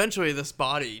 And eventually, this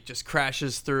body just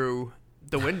crashes through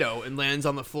the window and lands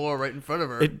on the floor right in front of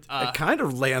her. It kind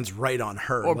of lands right on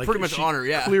her, or pretty much on her.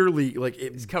 Yeah, clearly, like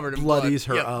it's covered in bloodies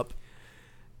blood. her up.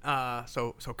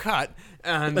 So cut,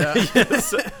 and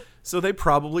so they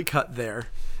probably cut there.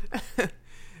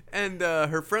 And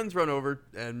her friends run over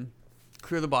and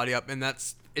clear the body up, and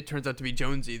it turns out to be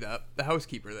Jonesy, the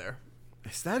housekeeper there.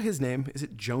 Is that his name? Is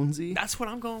it Jonesy? That's what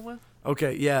I'm going with.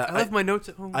 Okay, yeah. I left my notes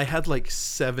at home. I had like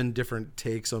 7 different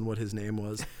takes on what his name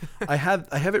was. I have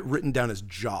it written down as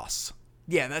Joss.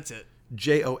 Yeah, that's it.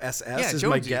 Joss is Jonesy,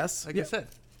 my guess. like I said.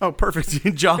 Oh, perfect.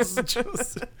 Joss.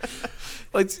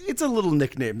 It's a little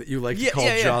nickname that you like to call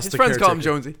Joss. His the friends call him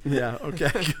caretaker. Jonesy. Yeah.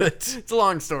 Okay. Good. It's a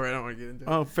long story. I don't want to get into it.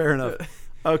 Oh, fair enough.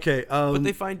 Okay. But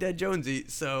they find dead Jonesy,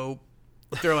 so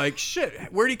they're like, "Shit,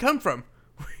 where'd he come from?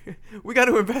 We got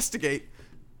to investigate."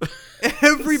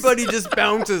 Everybody just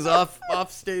bounces off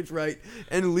stage right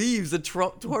and leaves a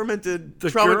tormented,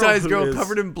 traumatized girl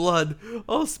covered in blood,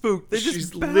 all spooked.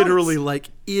 She's literally like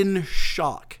in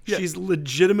shock. Yeah. She's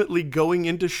legitimately going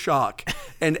into shock,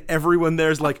 and everyone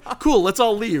there's like, "Cool, let's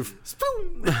all leave."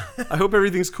 I hope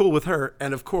everything's cool with her.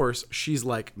 And of course, she's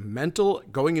like mental,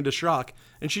 going into shock,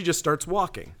 and she just starts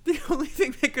walking. The only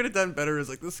thing they could have done better is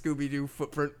like the Scooby-Doo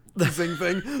footprint zing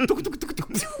thing.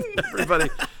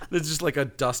 Everybody, there's just like a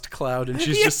dust cloud, and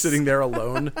she's just sitting there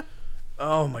alone.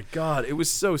 Oh my god, it was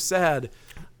so sad.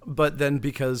 But then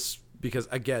because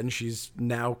again, she's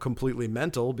now completely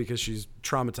mental because she's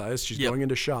traumatized. She's going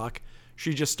into shock.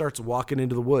 She just starts walking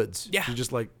into the woods. Yeah. She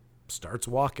just like starts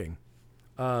walking.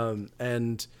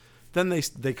 And then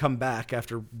they come back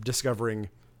after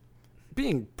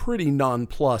being pretty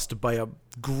nonplussed by a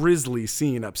grisly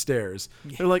scene upstairs.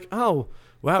 Yeah. They're like, "Oh,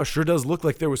 wow, sure does look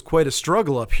like there was quite a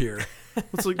struggle up here."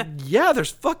 It's like, yeah,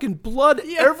 there's fucking blood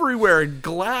everywhere and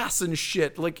glass and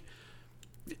shit. Like,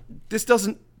 this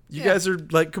doesn't... You guys are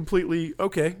like completely,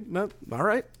 okay, no, all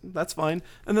right, that's fine.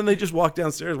 And then they just walk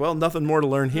downstairs. Well, nothing more to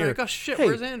learn here. Like, oh shit, hey,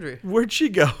 where's Andrea? Where'd she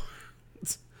go?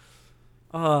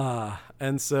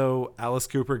 And so Alice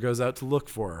Cooper goes out to look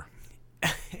for her.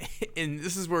 And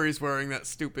this is where he's wearing that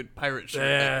stupid pirate shirt.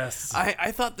 Yes.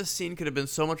 I thought this scene could have been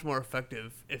so much more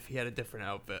effective if he had a different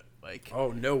outfit. Like,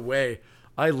 oh, no way.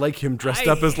 I like him dressed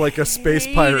up as like a space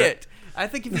pirate. It. I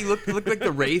think if he looked like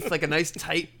the Wraith, like a nice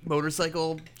tight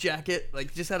motorcycle jacket,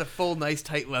 like just had a full nice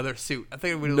tight leather suit, I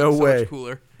think it would have looked so much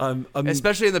cooler.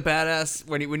 Especially in the badass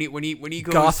when he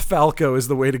goes Goth Falco is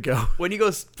the way to go. When he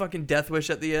goes fucking Death Wish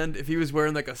at the end, if he was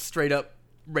wearing like a straight up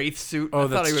Wraith suit, I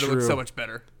thought he would have looked so much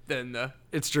better than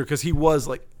It's true, because he was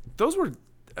like, those were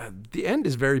the end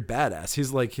is very badass.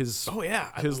 He's like his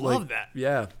I love that.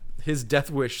 Yeah, his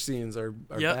Death Wish scenes are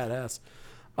badass.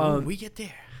 We get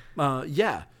there.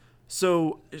 Yeah.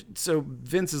 So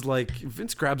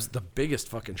Vince grabs the biggest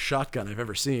fucking shotgun I've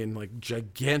ever seen, like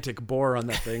gigantic bore on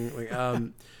that thing. Like,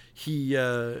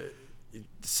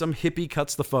 some hippie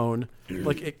cuts the phone.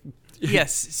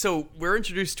 Yes. So we're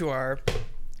introduced to our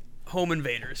home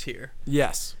invaders here.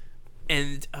 Yes.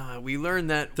 And we learn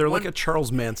that They're like a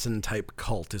Charles Manson type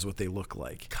cult is what they look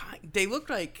like. They look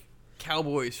like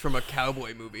cowboys from a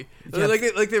cowboy movie. Yeah.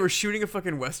 Like they were shooting a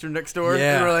fucking western next door.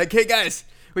 Yeah. And we're like, hey guys,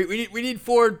 we need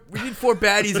four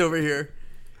baddies over here.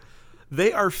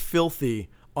 They are filthy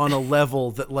on a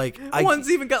level that One's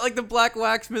even got like the black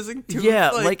wax missing too.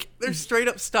 Yeah, they're straight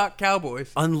up stock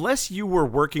cowboys. Unless you were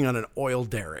working on an oil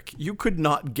derrick, you could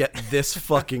not get this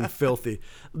fucking filthy.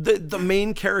 The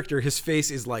main character, his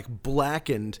face is like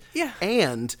blackened. Yeah.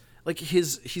 And like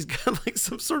he's got like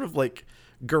some sort of like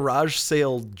garage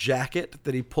sale jacket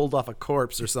that he pulled off a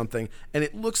corpse or something, and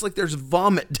it looks like there's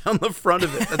vomit down the front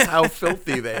of it. That's how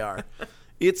filthy they are.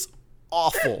 It's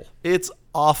awful. It's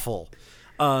awful.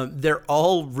 They're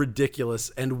all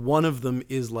ridiculous, and one of them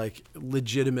is like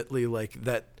legitimately like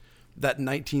that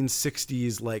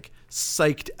 1960s like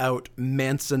psyched out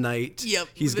Mansonite. Yep.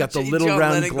 He's got the little John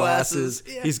round Lennon glasses.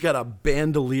 Yeah. He's got a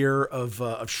bandolier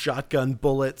of shotgun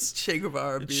bullets. Che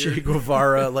Guevara beard. Che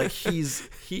Guevara, like he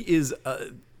is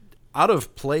out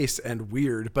of place and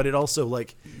weird, but it also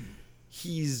like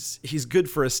he's good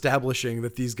for establishing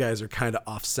that these guys are kind of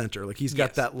off center. Like he's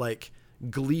got that like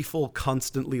gleeful,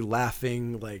 constantly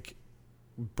laughing, like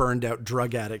burned out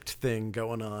drug addict thing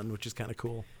going on, which is kind of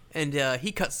cool. And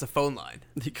he cuts the phone line.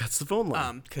 He cuts the phone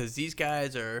line. Because these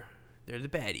guys they're the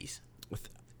baddies.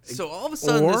 So all of a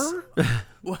sudden,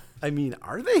 I mean,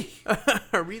 are they?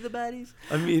 Are we the baddies?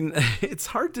 I mean, it's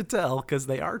hard to tell because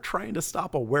they are trying to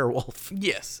stop a werewolf.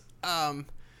 Yes.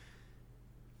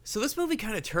 So this movie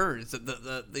kind of turns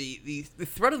the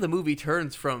threat of the movie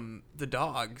turns from the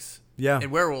dogs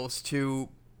and werewolves to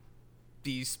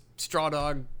these straw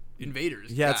dog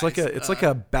invaders. Yeah, guys. it's like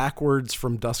a backwards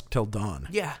From Dusk Till Dawn.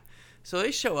 Yeah. So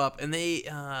they show up and they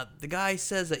the guy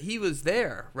says that he was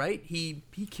there, right? He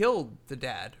killed the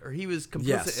dad, or he was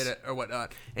complicit in it or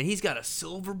whatnot, and he's got a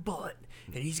silver bullet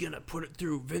and he's gonna put it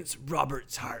through Vince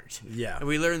Roberts' heart. Yeah. And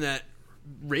we learn that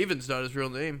Raven's not his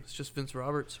real name. It's just Vince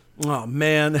Roberts. Oh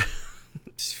man.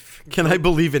 Can I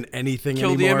believe in anything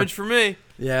Kill anymore? the image for me.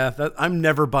 Yeah, I'm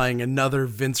never buying another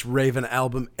Vince Raven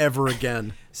album ever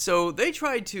again. So they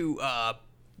tried to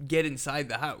get inside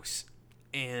the house,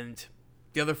 and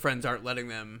the other friends aren't letting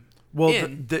them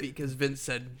in because Vince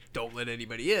said, don't let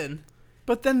anybody in.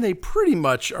 But then they pretty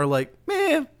much are like,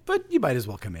 meh, but you might as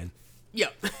well come in. Yeah.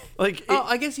 Like,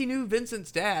 I guess he knew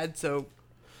Vincent's dad, so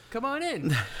come on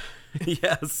in.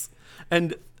 Yes.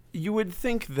 And you would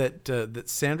think that that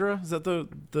Sandra, is that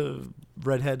the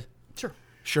redhead?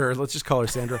 Sure, let's just call her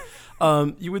Sandra.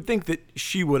 You would think that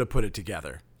she would have put it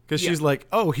together. Because she's like,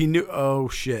 oh, he knew, oh,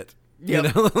 shit. Yep.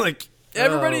 You know, like...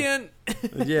 Everybody in.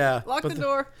 Yeah. Lock the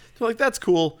door. They're like, that's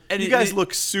cool. And you guys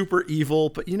look super evil,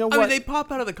 but you know what? I mean, they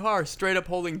pop out of the car straight up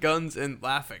holding guns and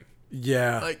laughing.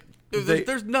 Yeah. Like,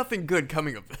 there's nothing good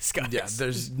coming of this, guys. Yeah,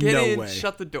 there's Get no in, way.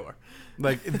 shut the door.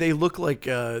 Like, they look like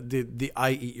the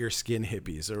I Eat Your Skin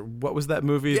hippies, or what was that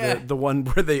movie? Yeah. The one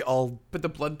where they all... But the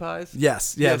blood pies?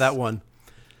 Yes, that one.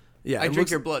 Yeah, I drink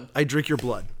your blood. I drink your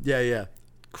blood. Yeah.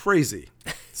 Crazy.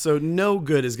 So no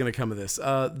good is going to come of this.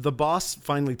 The boss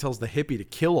finally tells the hippie to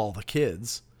kill all the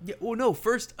kids. Yeah. Well, no.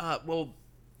 First,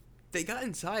 they got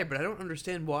inside, but I don't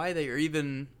understand why they are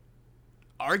even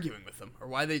arguing with them, or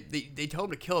why they tell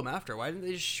him to kill him after. Why didn't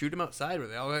they just shoot him outside where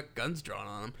they all got guns drawn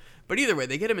on them? But either way,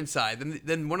 they get him inside.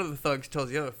 Then one of the thugs tells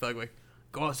the other thug, like,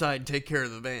 go outside and take care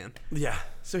of the van. Yeah.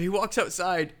 So he walks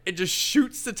outside and just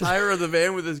shoots the tire of the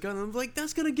van with his gun. And I'm like,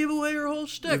 that's gonna give away her whole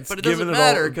shtick. But it doesn't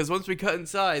matter because once we cut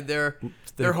inside, they're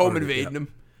home invading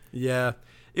him. Yeah,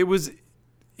 it was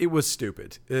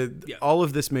stupid. All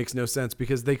of this makes no sense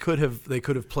because they could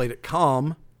have played it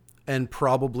calm and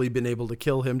probably been able to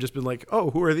kill him. Just been like, oh,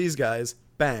 who are these guys?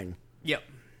 Bang. Yep.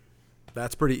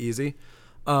 That's pretty easy.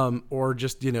 Or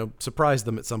just surprise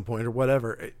them at some point or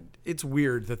whatever. It's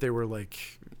weird that they were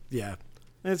like, yeah.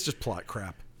 It's just plot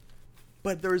crap.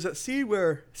 But there was that scene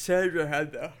where Sandra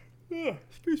had she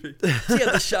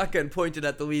had the shotgun pointed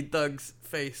at the lead thug's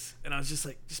face, and I was just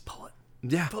like, just pull it.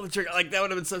 Yeah. Pull the trigger. Like, that would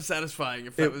have been so satisfying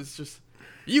if it was just,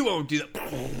 you won't do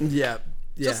that. Yeah.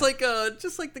 Just like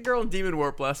the girl in Demon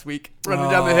Warp last week,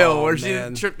 running down the hill where she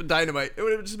didn't trip the dynamite. It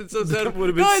would have just been so sad. It would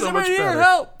have been so much better.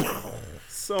 Help!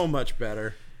 So much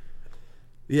better.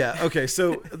 Yeah, okay,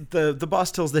 so the boss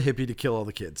tells the hippie to kill all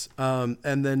the kids. And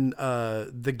then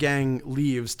the gang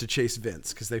leaves to chase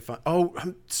Vince because they find... Oh,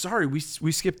 I'm sorry, we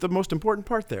skipped the most important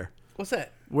part there. What's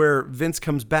that? Where Vince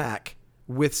comes back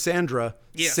with Sandra.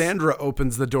 Yes. Sandra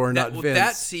opens the door, not Vince.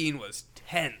 That scene was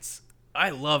tense.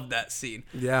 I love that scene.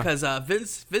 Yeah. Because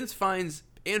Vince finds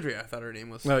Andrea, I thought her name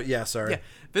was. Oh yeah, sorry. Yeah,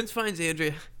 Vince finds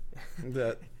Andrea.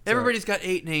 That- Everybody's got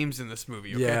 8 names in this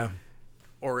movie, okay? Yeah.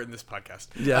 Or in this podcast.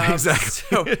 Yeah, exactly.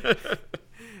 So,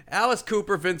 Alice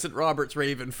Cooper, Vincent Roberts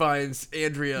Raven finds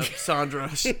Andrea, Sandra,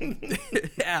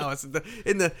 Alice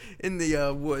in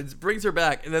the woods, brings her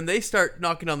back, and then they start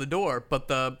knocking on the door, but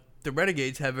the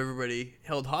renegades have everybody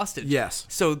held hostage. Yes.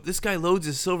 So this guy loads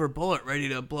his silver bullet ready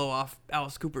to blow off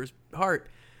Alice Cooper's heart,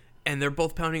 and they're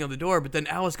both pounding on the door, but then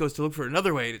Alice goes to look for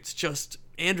another way, and it's just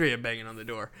Andrea banging on the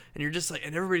door. And you're just like,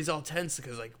 and everybody's all tense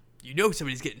because, like, you know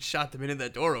somebody's getting shot the minute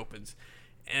that door opens.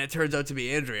 And it turns out to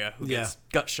be Andrea, who gets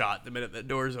gut shot the minute that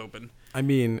door's open. I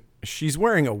mean, she's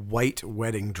wearing a white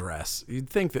wedding dress. You'd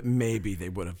think that maybe they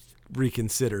would have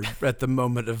reconsidered at the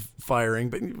moment of firing,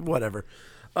 but whatever.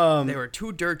 They were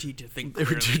too dirty to think They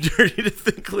clearly. were too dirty to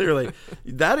think clearly.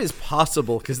 That is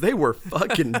possible because they were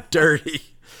fucking dirty.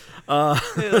 Yeah,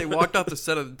 they walked off the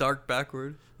set of Dark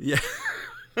backward. Yeah.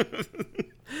 So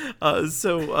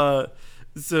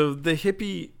the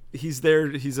hippie, he's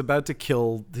there. He's about to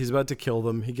kill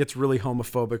them. He gets really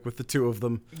homophobic with the two of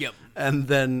them. Yep. And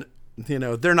then,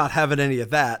 they're not having any of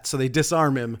that, so they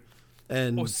disarm him.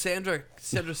 And Well, Sandra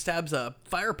stabs a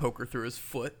fire poker through his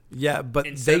foot yeah, but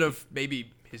instead of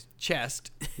maybe his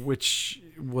chest. which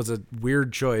was a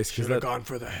weird choice because that gone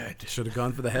for the head. should have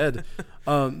gone for the head.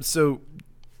 So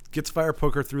gets fire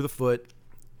poker through the foot.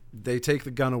 They take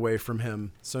the gun away from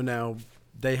him. So now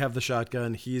they have the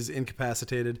shotgun. He's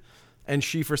incapacitated. And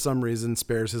she, for some reason,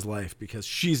 spares his life because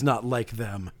she's not like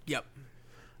them. Yep.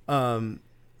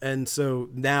 And so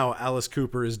now Alice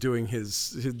Cooper is doing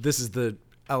this is the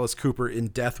Alice Cooper in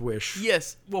Death Wish.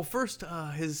 Yes. Well, first,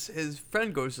 his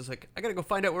friend goes just like, I gotta go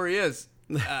find out where he is.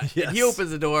 Yes. And he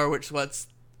opens the door, which lets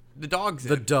the dogs in.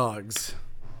 The dogs.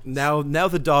 Now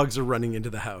the dogs are running into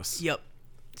the house. Yep.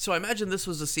 So I imagine this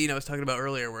was the scene I was talking about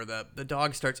earlier where the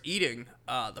dog starts eating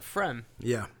the friend.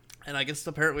 Yeah. And I guess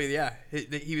apparently, yeah,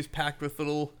 he was packed with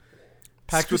little...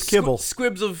 With kibble.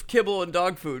 Squibs of kibble and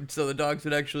dog food, so the dogs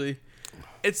would actually...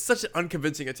 It's such an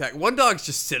unconvincing attack. One dog's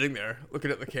just sitting there, looking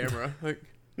at the camera, like,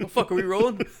 "The fuck, are we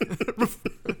rolling?"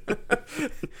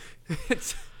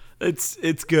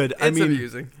 It's good. It's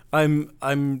amusing.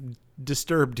 I'm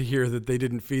disturbed to hear that they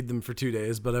didn't feed them for 2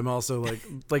 days, but I'm also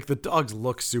like the dogs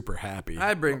look super happy.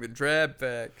 I bring the drab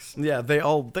facts. Yeah, they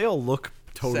all look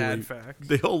totally Sad facts.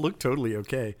 They all look totally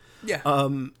okay. Yeah.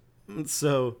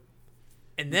 So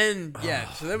And then,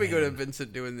 so then we go to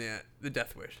Vincent doing the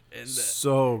Death Wish. And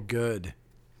so good.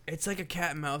 it's like a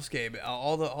cat and mouse game.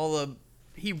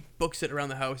 He books it around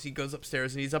the house. He goes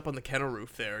upstairs and he's up on the kennel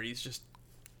roof there. And he's just,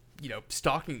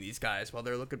 stalking these guys while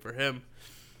they're looking for him.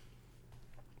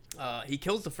 He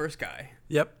kills the first guy.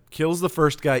 Yep, kills the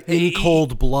first guy in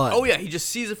cold blood. Oh yeah, he just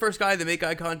sees the first guy. They make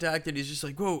eye contact, and he's just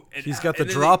like, "Whoa!" And, He's got the and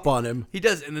then drop on him. He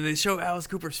does, and then they show Alice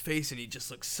Cooper's face, and he just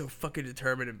looks so fucking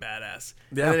determined and badass.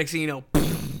 Yeah. And the next thing you know,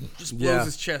 just blows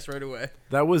his chest right away.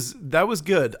 That was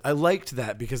good. I liked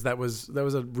that because that was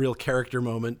a real character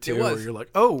moment too. It was. Where you're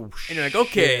like, oh, And you're like,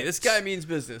 okay, this guy means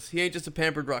business. He ain't just a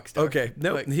pampered rock star. Okay,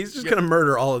 no, Like, he's just yep. gonna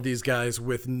murder all of these guys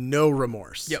with no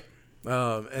remorse. Yep.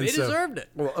 And They deserved it.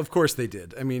 Well, of course they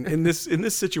did. I mean, in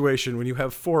this situation, when you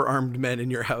have 4 armed men in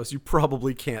your house, you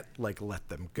probably can't let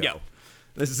them go. Yep.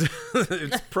 It's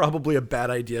probably a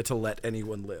bad idea to let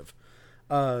anyone live.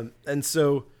 And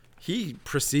so he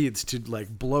proceeds to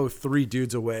blow 3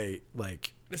 dudes away.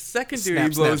 The second dude Snap,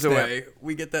 he blows snap, snap. away,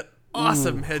 we get that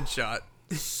awesome headshot.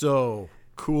 So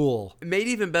cool. Made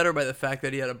even better by the fact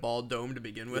that he had a bald dome to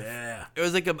begin with. Yeah. It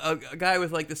was like a guy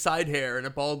with the side hair and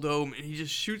a bald dome, and he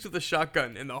just shoots with a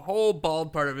shotgun, and the whole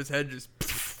bald part of his head just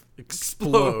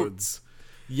Explodes.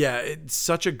 Yeah, it's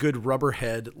such a good rubber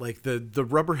head. The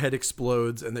rubber head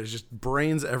explodes, and there's just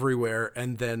brains everywhere,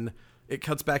 and then it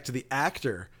cuts back to the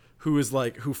actor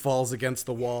who falls against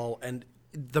the wall, and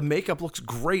the makeup looks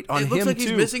great on him too. It looks like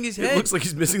he's missing his head. It looks like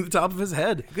he's missing the top of his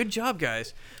head. Good job,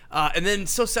 guys. And then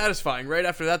so satisfying. Right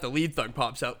after that, the lead thug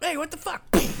pops out. Hey, what the fuck?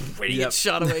 When he gets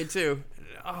shot away too.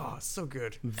 Oh, so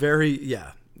good. Very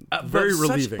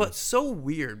relieving. But so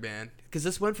weird, man. Because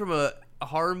this went from a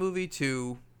horror movie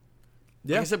to,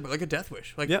 like I said, like a Death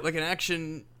Wish, like an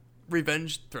action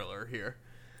revenge thriller here.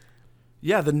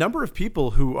 Yeah, the number of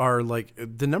people who are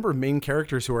the number of main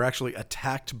characters who are actually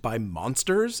attacked by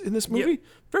monsters in this movie,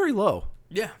 very low.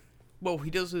 Yeah. Well, he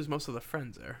does lose most of the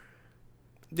friends there.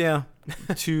 Yeah,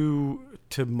 to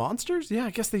monsters? Yeah,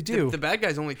 I guess they do. The bad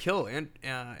guys only kill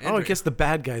Andrea. Oh, I guess the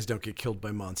bad guys don't get killed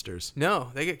by monsters. No,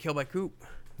 they get killed by Coop.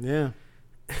 Yeah.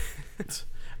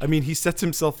 I mean, he sets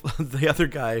himself, the other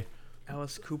guy.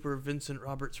 Alice Cooper, Vincent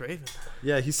Roberts Raven.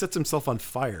 Yeah, he sets himself on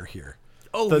fire here.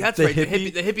 Oh, that's right. The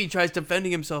hippie tries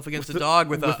defending himself against a dog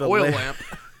with an oil lamp.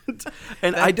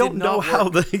 And I don't know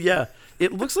how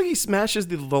it looks like he smashes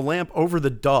the lamp over the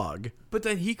dog. But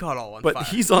then he caught all on fire. But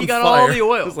he's on fire. He got all the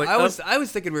oil. I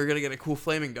was thinking we were gonna get a cool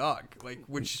flaming dog,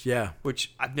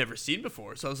 which I've never seen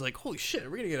before. So I was like, holy shit, are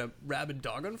we gonna get a rabid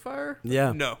dog on fire?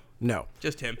 Yeah. No,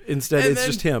 just him. Instead, it's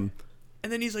just him.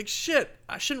 And then he's like, shit,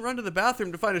 I shouldn't run to the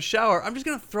bathroom to find a shower. I'm just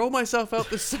gonna throw myself out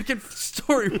the second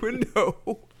story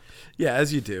window. Yeah,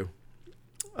 as you do.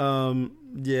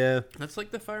 Yeah. That's like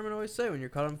the firemen always say when you're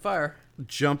caught on fire.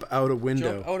 Jump out a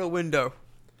window. Jump out a window.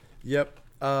 Yep.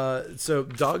 So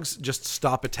dogs just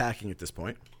stop attacking at this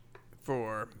point.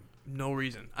 For no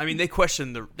reason. I mean, they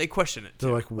question it. Too.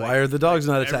 They're like, why are the dogs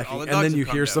not attacking? And then you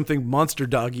hear something monster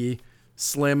doggy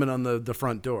slamming on the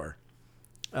front door.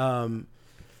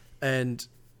 And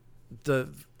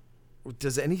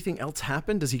does anything else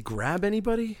happen? Does he grab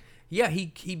anybody? Yeah,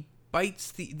 he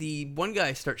bites the one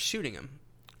guy, starts shooting him.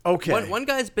 Okay. One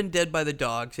guy's been dead by the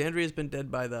dogs. Andrea's been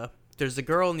dead by there's the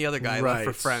girl and the other guy left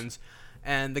for friends.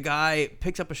 And the guy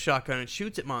picks up a shotgun and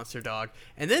shoots at Monster Dog.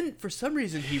 And then, for some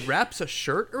reason, he wraps a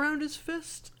shirt around his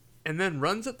fist and then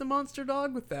runs at the Monster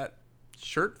Dog with that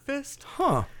shirt fist.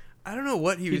 Huh. I don't know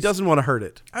what he was... He doesn't want to hurt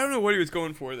it. I don't know what he was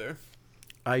going for there.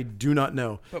 I do not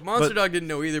know. But Monster Dog didn't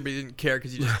know either, but he didn't care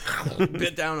because he just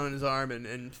bit down on his arm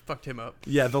and fucked him up.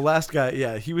 Yeah, the last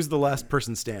guy, he was the last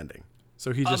person standing.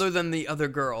 So he just... Other than the other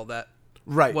girl that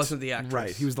wasn't the actress.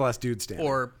 Right, he was the last dude standing.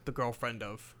 Or the girlfriend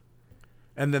of...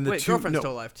 And then girlfriend's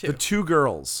still alive, too. The two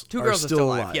girls are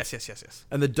still alive. Yes.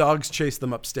 And the dogs chase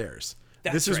them upstairs.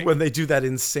 This is right. when they do that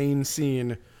insane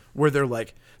scene where they're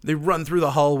like, they run through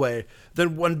the hallway,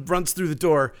 then one runs through the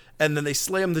door, and then they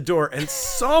slam the door, and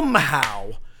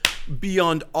somehow,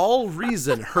 beyond all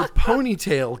reason, her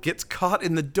ponytail gets caught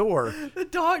in the door. The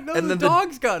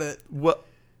dogs got it. Well,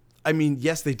 I mean,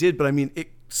 yes, they did, but I mean,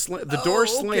 the door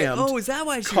slammed. Oh, is that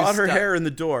why she caught was her stuck? hair in the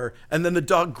door, and then the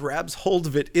dog grabs hold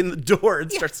of it in the door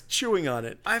and starts chewing on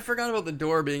it. I forgot about the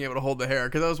door being able to hold the hair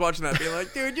because I was watching that being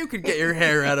like, dude, you could get your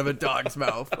hair out of a dog's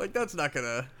mouth. Like, that's not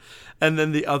gonna... And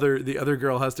then the other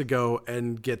girl has to go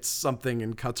and get something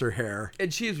and cuts her hair.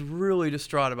 And she's really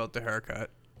distraught about the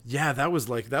haircut. Yeah, that was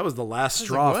the last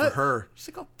straw for her. She's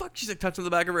like, oh, fuck. She's like touching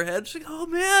the back of her head. She's like, oh,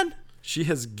 man. She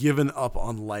has given up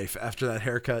on life after that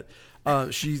haircut.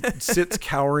 She sits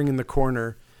cowering in the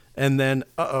corner, and then,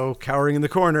 cowering in the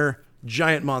corner,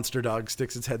 giant monster dog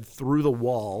sticks its head through the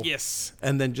wall. Yes.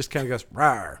 And then just kind of goes,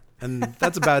 rawr. And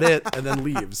that's about it, and then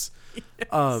leaves.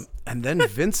 Yes. And then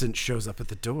Vincent shows up at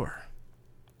the door.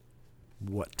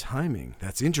 What timing?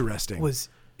 That's interesting. Is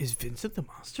Vincent the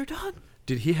monster dog?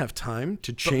 Did he have time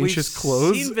to change his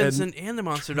clothes? We've seen Vincent and the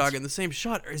monster dog in the same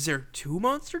shot. Is there two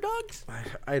monster dogs?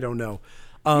 I don't know.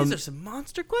 These are some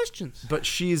monster questions. But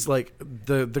she's like,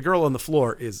 the girl on the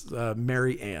floor is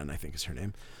Mary Ann, I think is her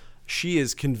name. She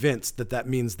is convinced that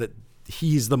means that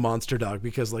he's the monster dog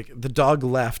because like the dog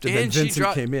left and then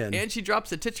Vincent came in. And she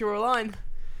drops a titular line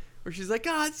where she's like,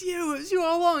 it's you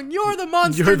all along. You're the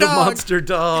monster dog. You're the monster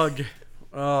dog.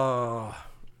 Oh,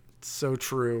 so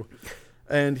true.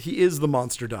 And he is the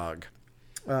monster dog.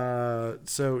 But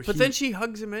then she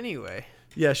hugs him anyway.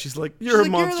 Yeah, she's like, you're a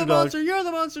monster dog. You're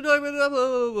the monster dog.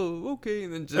 Okay,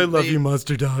 and then I love you,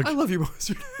 monster dog. I love you,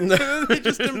 monster dog. And they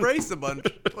just embrace a bunch.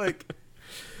 Like,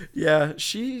 yeah,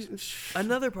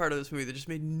 another part of this movie that just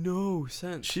made no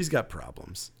sense. She's got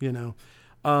problems, you know.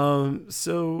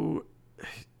 So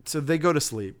they go to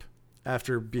sleep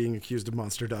after being accused of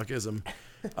monster dogism.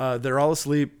 They're all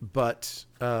asleep, but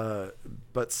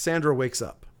Sandra wakes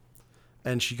up,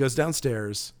 and she goes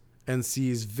downstairs and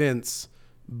sees Vince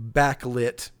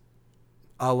backlit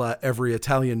a la every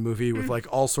Italian movie with like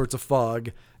all sorts of fog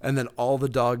and then all the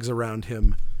dogs around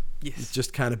him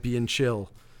just kind of being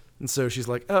chill. And so she's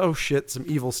like, oh shit, some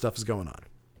evil stuff is going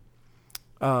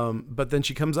on. But then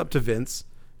she comes up to Vince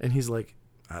and he's like,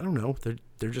 I don't know.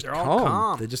 They're just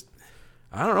calm. They just,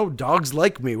 I don't know. Dogs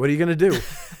like me. What are you going to do?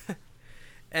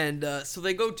 And so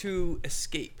they go to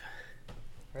escape,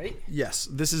 right? Yes.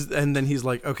 And then he's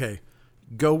like, okay,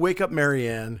 go wake up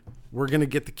Marianne. We're going to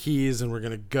get the keys and we're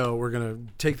going to go. We're going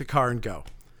to take the car and go.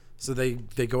 So they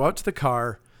go out to the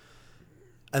car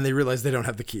and they realize they don't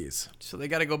have the keys. So they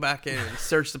got to go back in and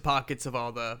search the pockets of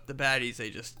all the baddies they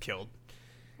just killed.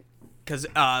 Because,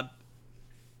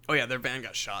 their van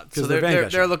got shot. So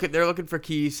they're looking for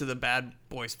keys to the bad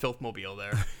boys' filthmobile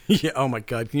there. Yeah, oh my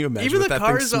God. Can you imagine what that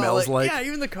thing smells like? Yeah,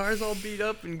 even the car's all beat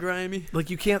up and grimy. Like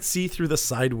you can't see through the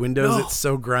side windows. No. It's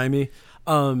so grimy.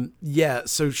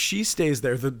 So she stays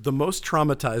there. The most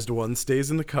traumatized one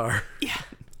stays in the car. Yeah.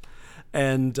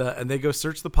 And they go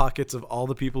search the pockets of all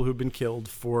the people who've been killed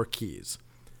for keys.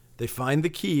 They find the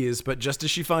keys, but just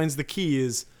as she finds the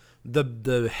keys,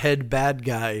 the head bad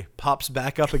guy pops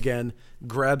back up again,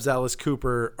 grabs Alice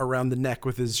Cooper around the neck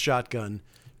with his shotgun,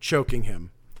 choking him.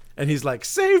 And he's like,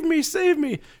 "Save me, save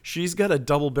me." She's got a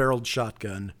double-barreled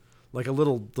shotgun, like a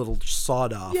little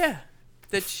sawed-off. Yeah.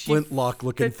 That she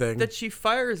flintlock-looking thing. That she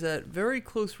fires at very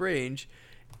close range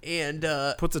and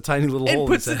puts a tiny little hole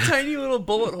puts in a his head. tiny little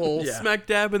bullet hole Yeah. smack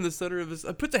dab in the center of his...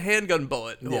 puts a handgun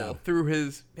bullet hole through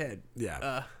his head.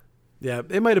 Yeah. Yeah,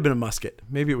 it might have been a musket.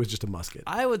 Maybe it was just a musket.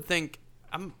 I would think...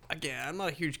 I'm not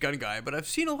a huge gun guy, but I've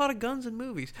seen a lot of guns in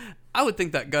movies. I would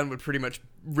think that gun would pretty much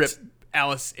rip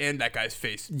Alice and that guy's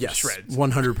face to shreds.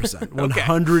 100%.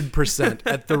 100%.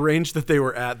 At the range that they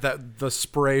were at, that the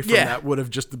spray from that would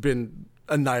have just been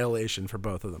annihilation for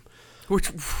both of them. Which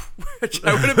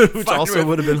I would have been Which fine also with.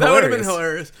 would have been that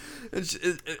hilarious. would have been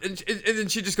hilarious. And then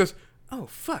she just goes, "Oh,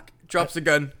 fuck." Drops the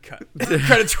gun. Cut.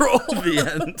 Credits roll.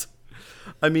 The end.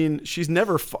 I mean, she's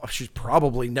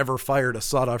probably never fired a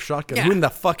sawed-off shotgun. Yeah. Who in the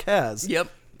fuck has? Yep.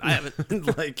 I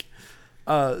haven't.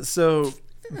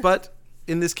 But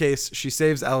in this case, she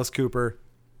saves Alice Cooper.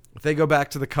 They go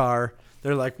back to the car.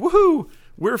 They're like, "Woohoo!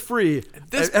 We're free."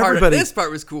 This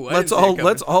part was cool. Let's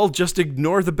all just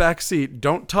ignore the back seat.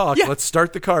 Don't talk. Yeah. Let's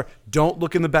start the car. Don't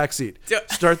look in the back seat. Yeah.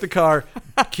 Start the car.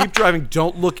 Keep driving.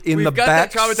 Don't look in the back We've got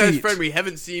that traumatized seat. friend we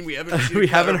haven't seen. We We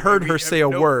haven't heard her say a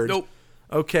word. Nope.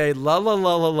 Okay, la la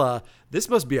la la la. This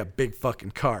must be a big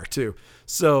fucking car too.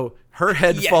 So her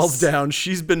head falls down.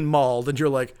 She's been mauled, and you're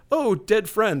like, "Oh, dead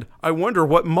friend. I wonder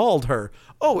what mauled her."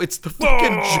 Oh, it's the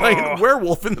fucking giant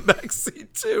werewolf in the back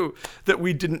seat too that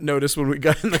we didn't notice when we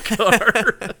got in the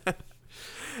car.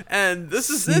 And this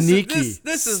is Sneaky,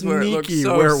 where it looks sneaky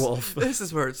so, werewolf. This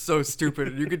is where it's so stupid.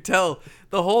 And you could tell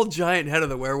the whole giant head of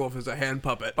the werewolf is a hand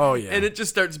puppet. Oh, yeah. And it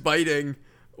just starts biting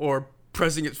or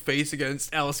pressing its face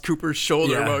against Alice Cooper's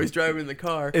shoulder Yeah. while he's driving the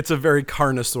car. It's a very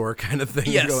Carnosaur kind of thing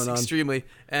going on. Extremely.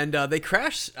 And they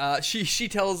crash. He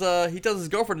tells his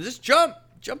girlfriend to just jump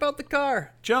out the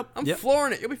car. Jump. I'm Yep.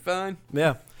 flooring it. You'll be fine.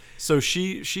 Yeah. So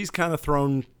she's kind of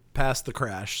thrown past the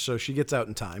crash, so she gets out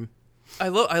in time. I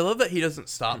love that he doesn't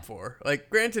stop for her. Like,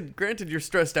 granted you're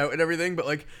stressed out and everything, but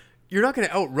like, you're not going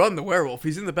to outrun the werewolf.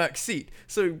 He's in the back seat.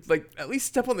 So like, at least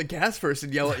step on the gas first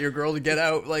and yell at your girl to get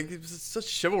out. Like, it's such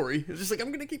chivalry. It's just like, I'm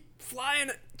going to keep flying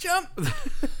it. Jump.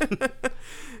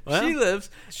 Well, she lives.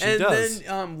 she and does.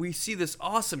 then we see this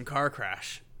awesome car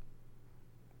crash.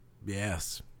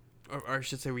 Yes. Or I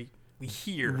should say we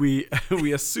hear. We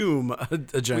assume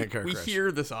a giant car we crash.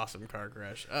 hear this awesome car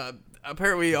crash.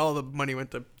 Apparently, all the money went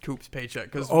to Coop's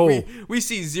paycheck because we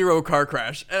see zero car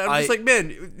crash, and I'm just like,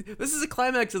 man, this is a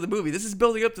climax of the movie. This is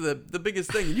building up to the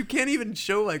biggest thing. You can't even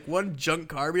show like one junk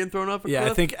car being thrown off a cliff.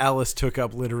 I think Alice took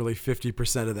up literally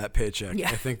 50% of that paycheck. Yeah.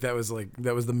 I think that was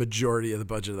the majority of the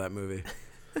budget of that movie.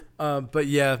 But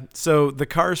yeah, so the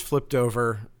car's flipped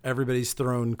over. Everybody's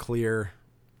thrown clear,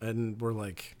 and we're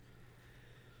like,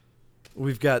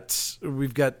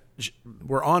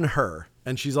 we're on her,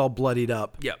 and she's all bloodied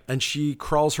up. Yep. And she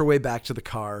crawls her way back to the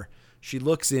car. She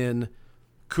looks in.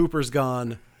 Cooper's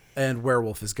gone, and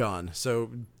Werewolf is gone.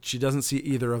 So she doesn't see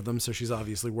either of them. So she's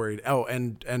obviously worried. Oh,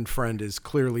 and Friend is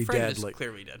clearly dead.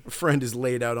 Clearly dead. Friend is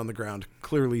laid out on the ground,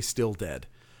 clearly still dead.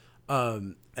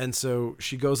 And so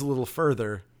she goes a little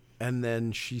further, and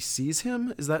then she sees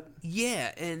him. Is that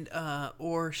Yeah, and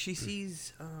or she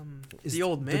sees the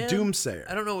old man, the Doomsayer?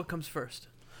 I don't know what comes first.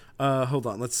 Hold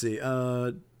on, let's see.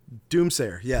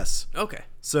 Doomsayer, yes. Okay,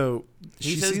 So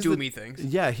he she says sees doomy things.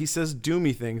 Yeah, he says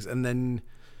doomy things, and then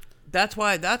That's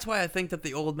why I think that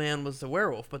the old man was the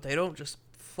werewolf, but they don't just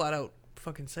flat out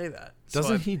fucking say that.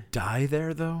 doesn't he die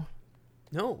there though?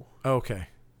 No, Okay.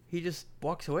 he just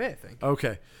walks away. I think.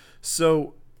 Okay.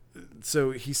 So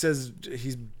he says,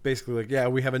 he's basically like, yeah,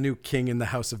 we have a new king in the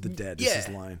House of the Dead is his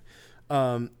Yeah. line.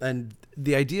 And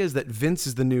the idea is that Vince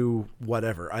is the new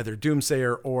whatever, either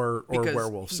Doomsayer or Because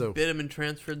werewolf. he So bit him and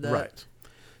transferred that. right.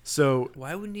 So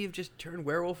Why wouldn't he have just turned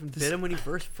werewolf and bit him when he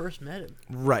first met him?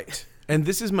 right. And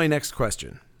this is my next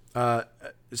question.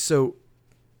 So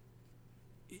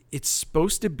it's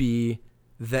supposed to be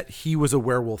that he was a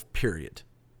werewolf, period.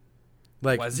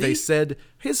 Like, Was they he? said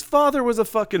his father was a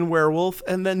fucking werewolf,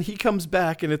 and then he comes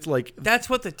back, and it's like, That's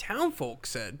what the town folk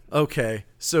said. okay,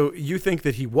 so you think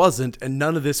that he wasn't, and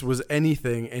none of this was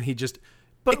anything, and he just...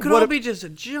 But It could what all if- be just a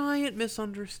giant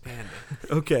misunderstanding.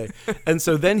 Okay, and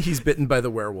so then he's bitten by the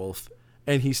werewolf,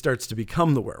 and he starts to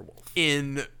become the werewolf.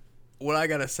 In what I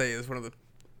gotta say is one of the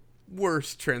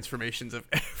worst transformations I've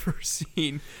ever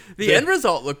seen. The Yeah. end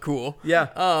result looked cool. Yeah.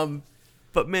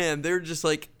 But man, they're just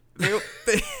like they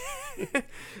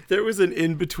There was an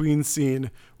in-between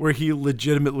scene where he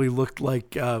legitimately looked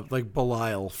like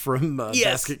Belial from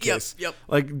Basket Case. Yep.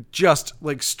 Like just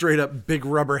like straight up big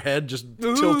rubber head, just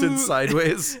tilted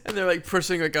sideways. And they're like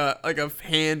pushing like a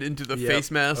hand into the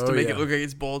face mask to make it look like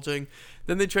it's bulging.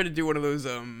 Then they tried to do one of those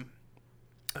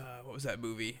what was that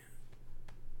movie?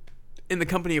 In the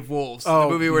Company of Wolves, the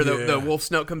movie where the wolf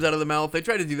snout comes out of the mouth. They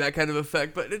try to do that kind of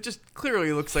effect, but it just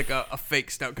clearly looks like a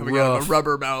fake snout coming out of a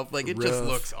rubber mouth. Like, it just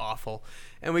looks awful.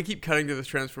 And we keep cutting to this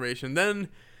transformation. Then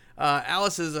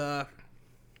Alice is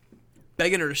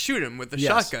begging her to shoot him with the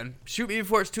shotgun. Shoot me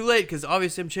before it's too late, because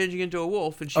obviously I'm changing into a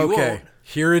wolf, and she won't.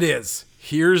 Here it is.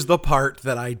 Here's the part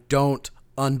that I don't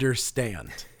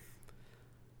understand.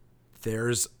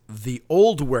 There's the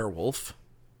old werewolf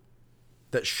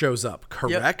that shows up,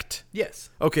 correct? Yep. Yes.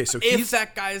 Okay, so if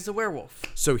that guy is a werewolf.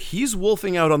 So he's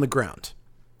wolfing out on the ground.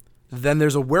 Then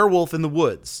there's a werewolf in the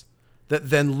woods that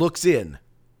then looks in.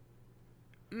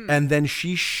 And then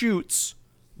she shoots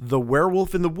the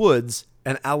werewolf in the woods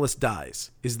and Alice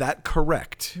dies. Is that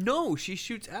correct? No, she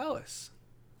shoots Alice.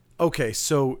 Okay,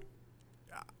 so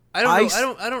I don't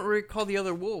know. I don't recall the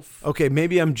other wolf. Okay,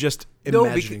 maybe I'm just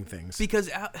imagining things. Because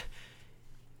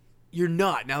you're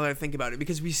not, now that I think about it,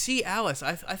 because we see Alice.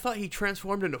 I thought he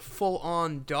transformed into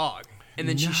full-on dog, and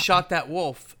then she shot that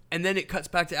wolf, and then it cuts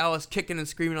back to Alice kicking and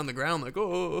screaming on the ground like,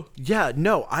 oh. Yeah,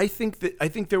 no, I think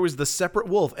there was the separate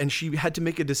wolf, and she had to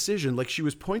make a decision. Like, she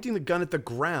was pointing the gun at the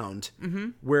ground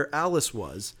where Alice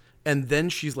was, and then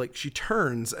she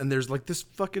turns, and there's like this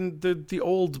fucking the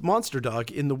old monster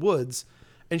dog in the woods,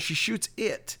 and she shoots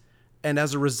it, and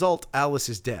as a result, Alice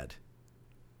is dead.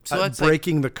 So that's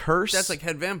breaking the curse. That's like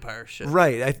head vampire shit,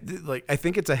 right? I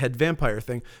think it's a head vampire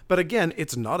thing, but again,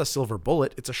 it's not a silver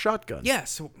bullet; it's a shotgun.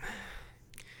 Yes. Yeah,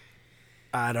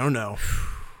 I don't know.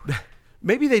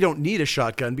 Maybe they don't need a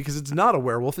shotgun because it's not a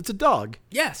werewolf; it's a dog.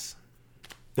 Yes.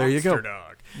 There you go. Monster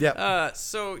dog. Yeah.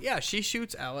 So yeah, she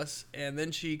shoots Alice, and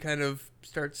then she kind of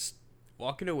starts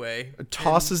walking away.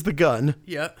 Tosses the gun.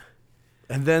 Yeah.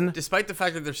 And then, despite the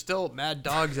fact that there's still mad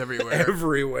dogs everywhere.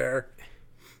 Everywhere.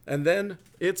 And then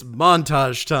it's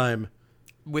montage time.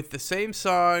 With the same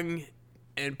song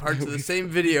and parts of the same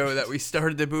video that we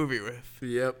started the movie with.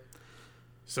 Yep.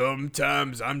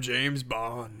 Sometimes I'm James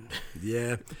Bond.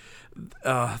 Yeah.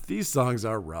 These songs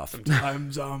are rough.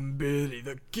 Sometimes I'm Billy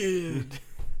the Kid.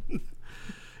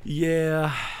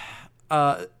 Yeah.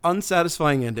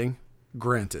 Unsatisfying ending,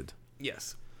 granted.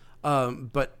 Yes.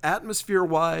 But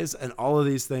atmosphere-wise and all of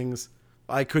these things,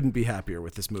 I couldn't be happier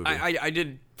with this movie. I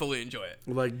did fully enjoy it.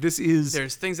 Like, this is...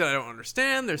 There's things that I don't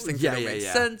understand. There's things that don't make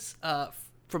sense.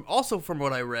 From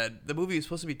what I read, the movie was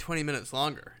supposed to be 20 minutes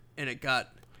longer, and it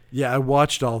got... Yeah, I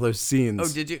watched all those scenes.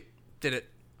 Oh, did you? Did it?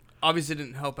 Obviously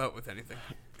didn't help out with anything.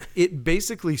 It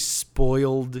basically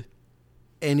spoiled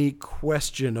any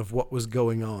question of what was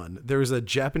going on. There was a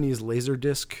Japanese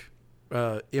Laserdisc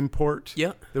import.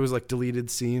 Yeah. There was, like, deleted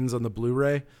scenes on the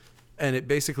Blu-ray, and it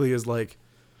basically is, like...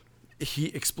 He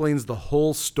explains the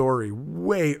whole story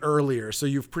way earlier, so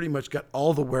you've pretty much got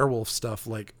all the werewolf stuff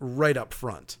like right up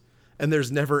front, and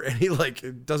there's never any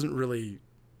it doesn't really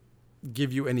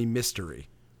give you any mystery.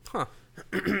 Huh?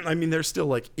 I mean, there's still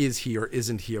like, is he or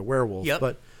isn't he a werewolf?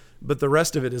 Yep. But the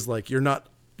rest of it is like you're not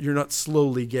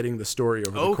slowly getting the story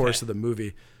over the course of the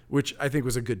movie, which I think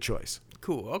was a good choice.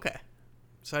 Cool. Okay.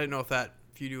 So I didn't know if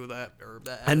you do that or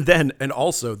that. And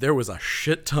also there was a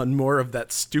shit ton more of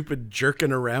that stupid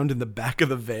jerking around in the back of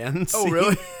the van scene. Oh,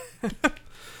 really?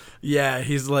 Yeah,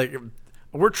 he's like,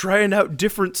 we're trying out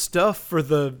different stuff for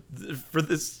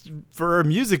our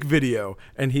music video,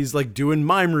 and he's like doing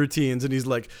mime routines, and he's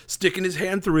like sticking his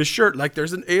hand through his shirt like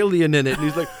there's an alien in it, and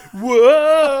he's like,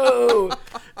 whoa,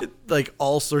 like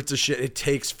all sorts of shit. It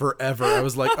takes forever. I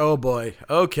was like, oh boy,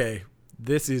 okay,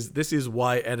 this is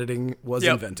why editing was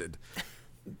invented.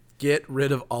 Get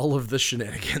rid of all of the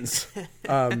shenanigans.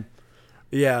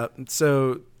 Yeah,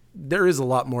 so there is a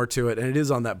lot more to it, and it is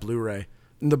on that Blu-ray.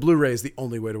 And the Blu-ray is the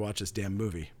only way to watch this damn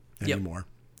movie anymore.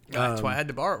 That's why I had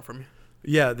to borrow it from you.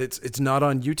 Yeah, it's not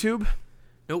on YouTube.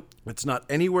 Nope. It's not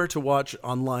anywhere to watch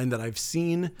online that I've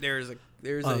seen. There's a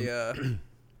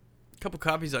couple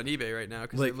copies on eBay right now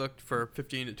because they looked for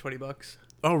 $15 to $20.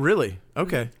 Oh, really?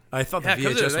 Okay. I thought the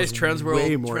VHS was nice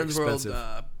way more expensive.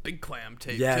 Big clam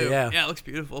tape too. Yeah, it looks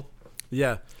beautiful.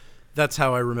 Yeah, that's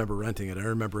how I remember renting it. I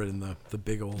remember it in the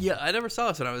big old... Yeah, I never saw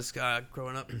this when I was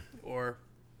growing up or...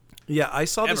 Yeah, I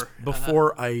saw this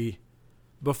before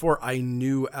I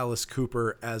knew Alice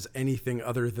Cooper as anything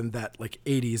other than that, like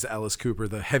 80s Alice Cooper,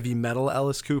 the heavy metal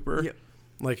Alice Cooper. Yep.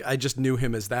 Like, I just knew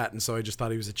him as that, and so I just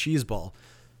thought he was a cheeseball.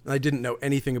 I didn't know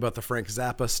anything about the Frank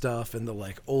Zappa stuff and the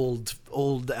like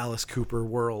old Alice Cooper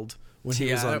world when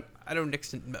he was on. I don't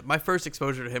Nixon. My first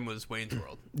exposure to him was Wayne's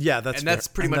World. Yeah, that's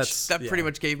pretty fair. much pretty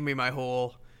much gave me my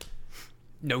whole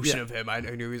notion of him. I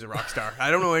knew he was a rock star.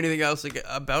 I don't know anything else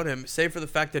about him, save for the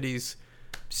fact that he's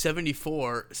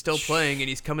 74, still playing, and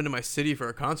he's coming to my city for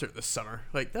a concert this summer.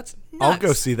 Like, that's nuts. I'll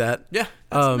go see that. Yeah,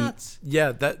 that's nuts.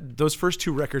 Yeah, those first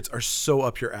two records are so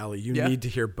up your alley. You Yeah. need to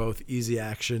hear both Easy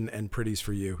Action and Pretty's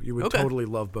for You. You would totally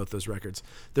love both those records.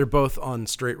 They're both on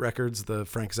Straight Records, the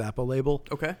Frank Zappa label.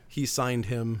 Okay. He signed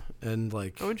him, and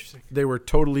like, Oh, interesting. they were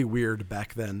totally weird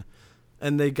back then.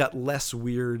 And they got less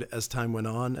weird as time went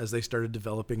on, as they started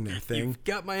developing their thing. You've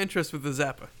got my interest with the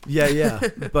Zappa. Yeah.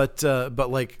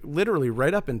 but like literally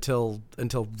right up until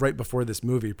right before this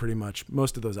movie, pretty much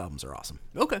most of those albums are awesome.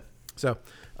 Okay. So,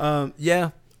 yeah,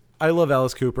 I love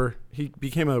Alice Cooper. He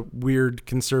became a weird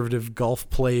conservative golf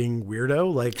playing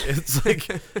weirdo. Like, it's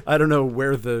like, I don't know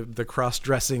where the cross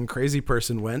dressing crazy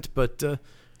person went, but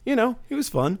he was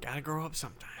fun. Gotta grow up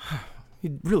sometime.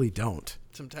 You really don't.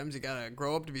 Sometimes you gotta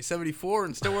grow up to be 74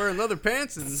 and still wearing leather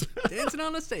pants and dancing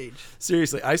on the stage.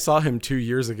 Seriously, I saw him 2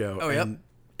 years ago. Oh, yep. And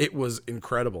it was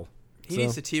incredible. He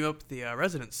needs to team up with the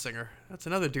Residence singer. That's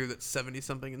another dude that's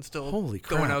 70-something and still Holy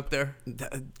crap. going out there.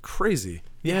 Crazy.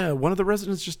 Yeah, one of the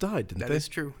residents just died, didn't they? That is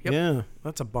true. Yep. Yeah,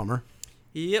 that's a bummer.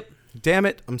 Yep. Damn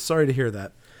it. I'm sorry to hear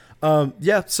that.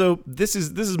 Yeah, so this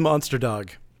is Monster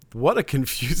Dog. What a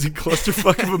confusing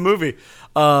clusterfuck of a movie.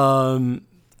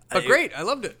 But great. I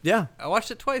loved it. Yeah. I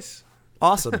watched it twice.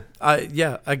 Awesome.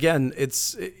 Yeah, again,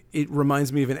 it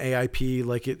reminds me of an AIP.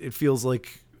 Like, it feels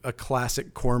like a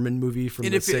classic Corman movie from the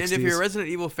 60s. And if you're a Resident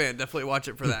Evil fan, definitely watch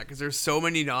it for that, because there's so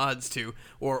many nods to,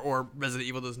 or Resident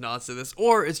Evil does nods to this,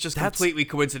 or it's just completely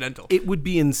coincidental. It would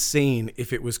be insane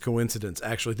if it was coincidence,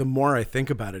 actually. The more I think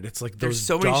about it, it's like There's those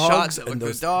so many dogs shots that and look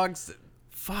those the dogs.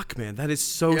 Fuck, man, that is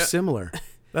so similar.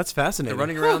 That's fascinating. They're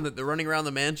running around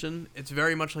the mansion. It's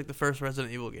very much like the first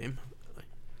Resident Evil game.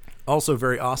 Also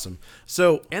very awesome.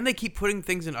 So, and they keep putting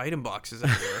things in item boxes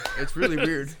everywhere. It's really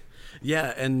weird.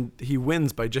 Yeah, and he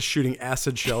wins by just shooting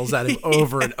acid shells at him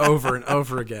over and over and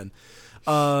over again.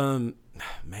 Man,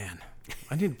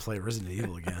 I need to play Resident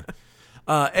Evil again.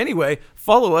 Anyway,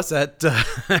 follow us at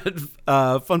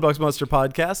Funbox Monster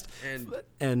Podcast.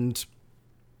 And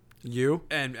you?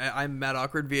 And I'm Matt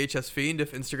Awkward, VHS Fiend,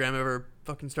 if Instagram ever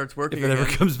fucking starts working if it again.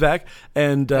 ever comes back.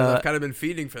 And I've kind of been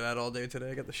feeding for that all day today.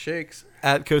 I got the shakes.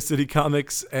 At Coast City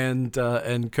Comics and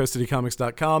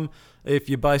coastcitycomics.com. If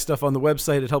you buy stuff on the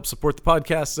website, it helps support the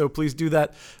podcast, so please do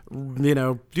that.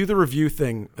 Do the review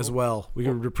thing as well. We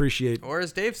would appreciate. Or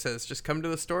as Dave says, just come to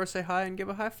the store, say hi, and give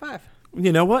a high five.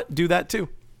 You know what? Do that too.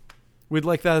 We'd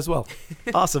like that as well.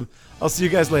 Awesome. I'll see you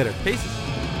guys later. Peace.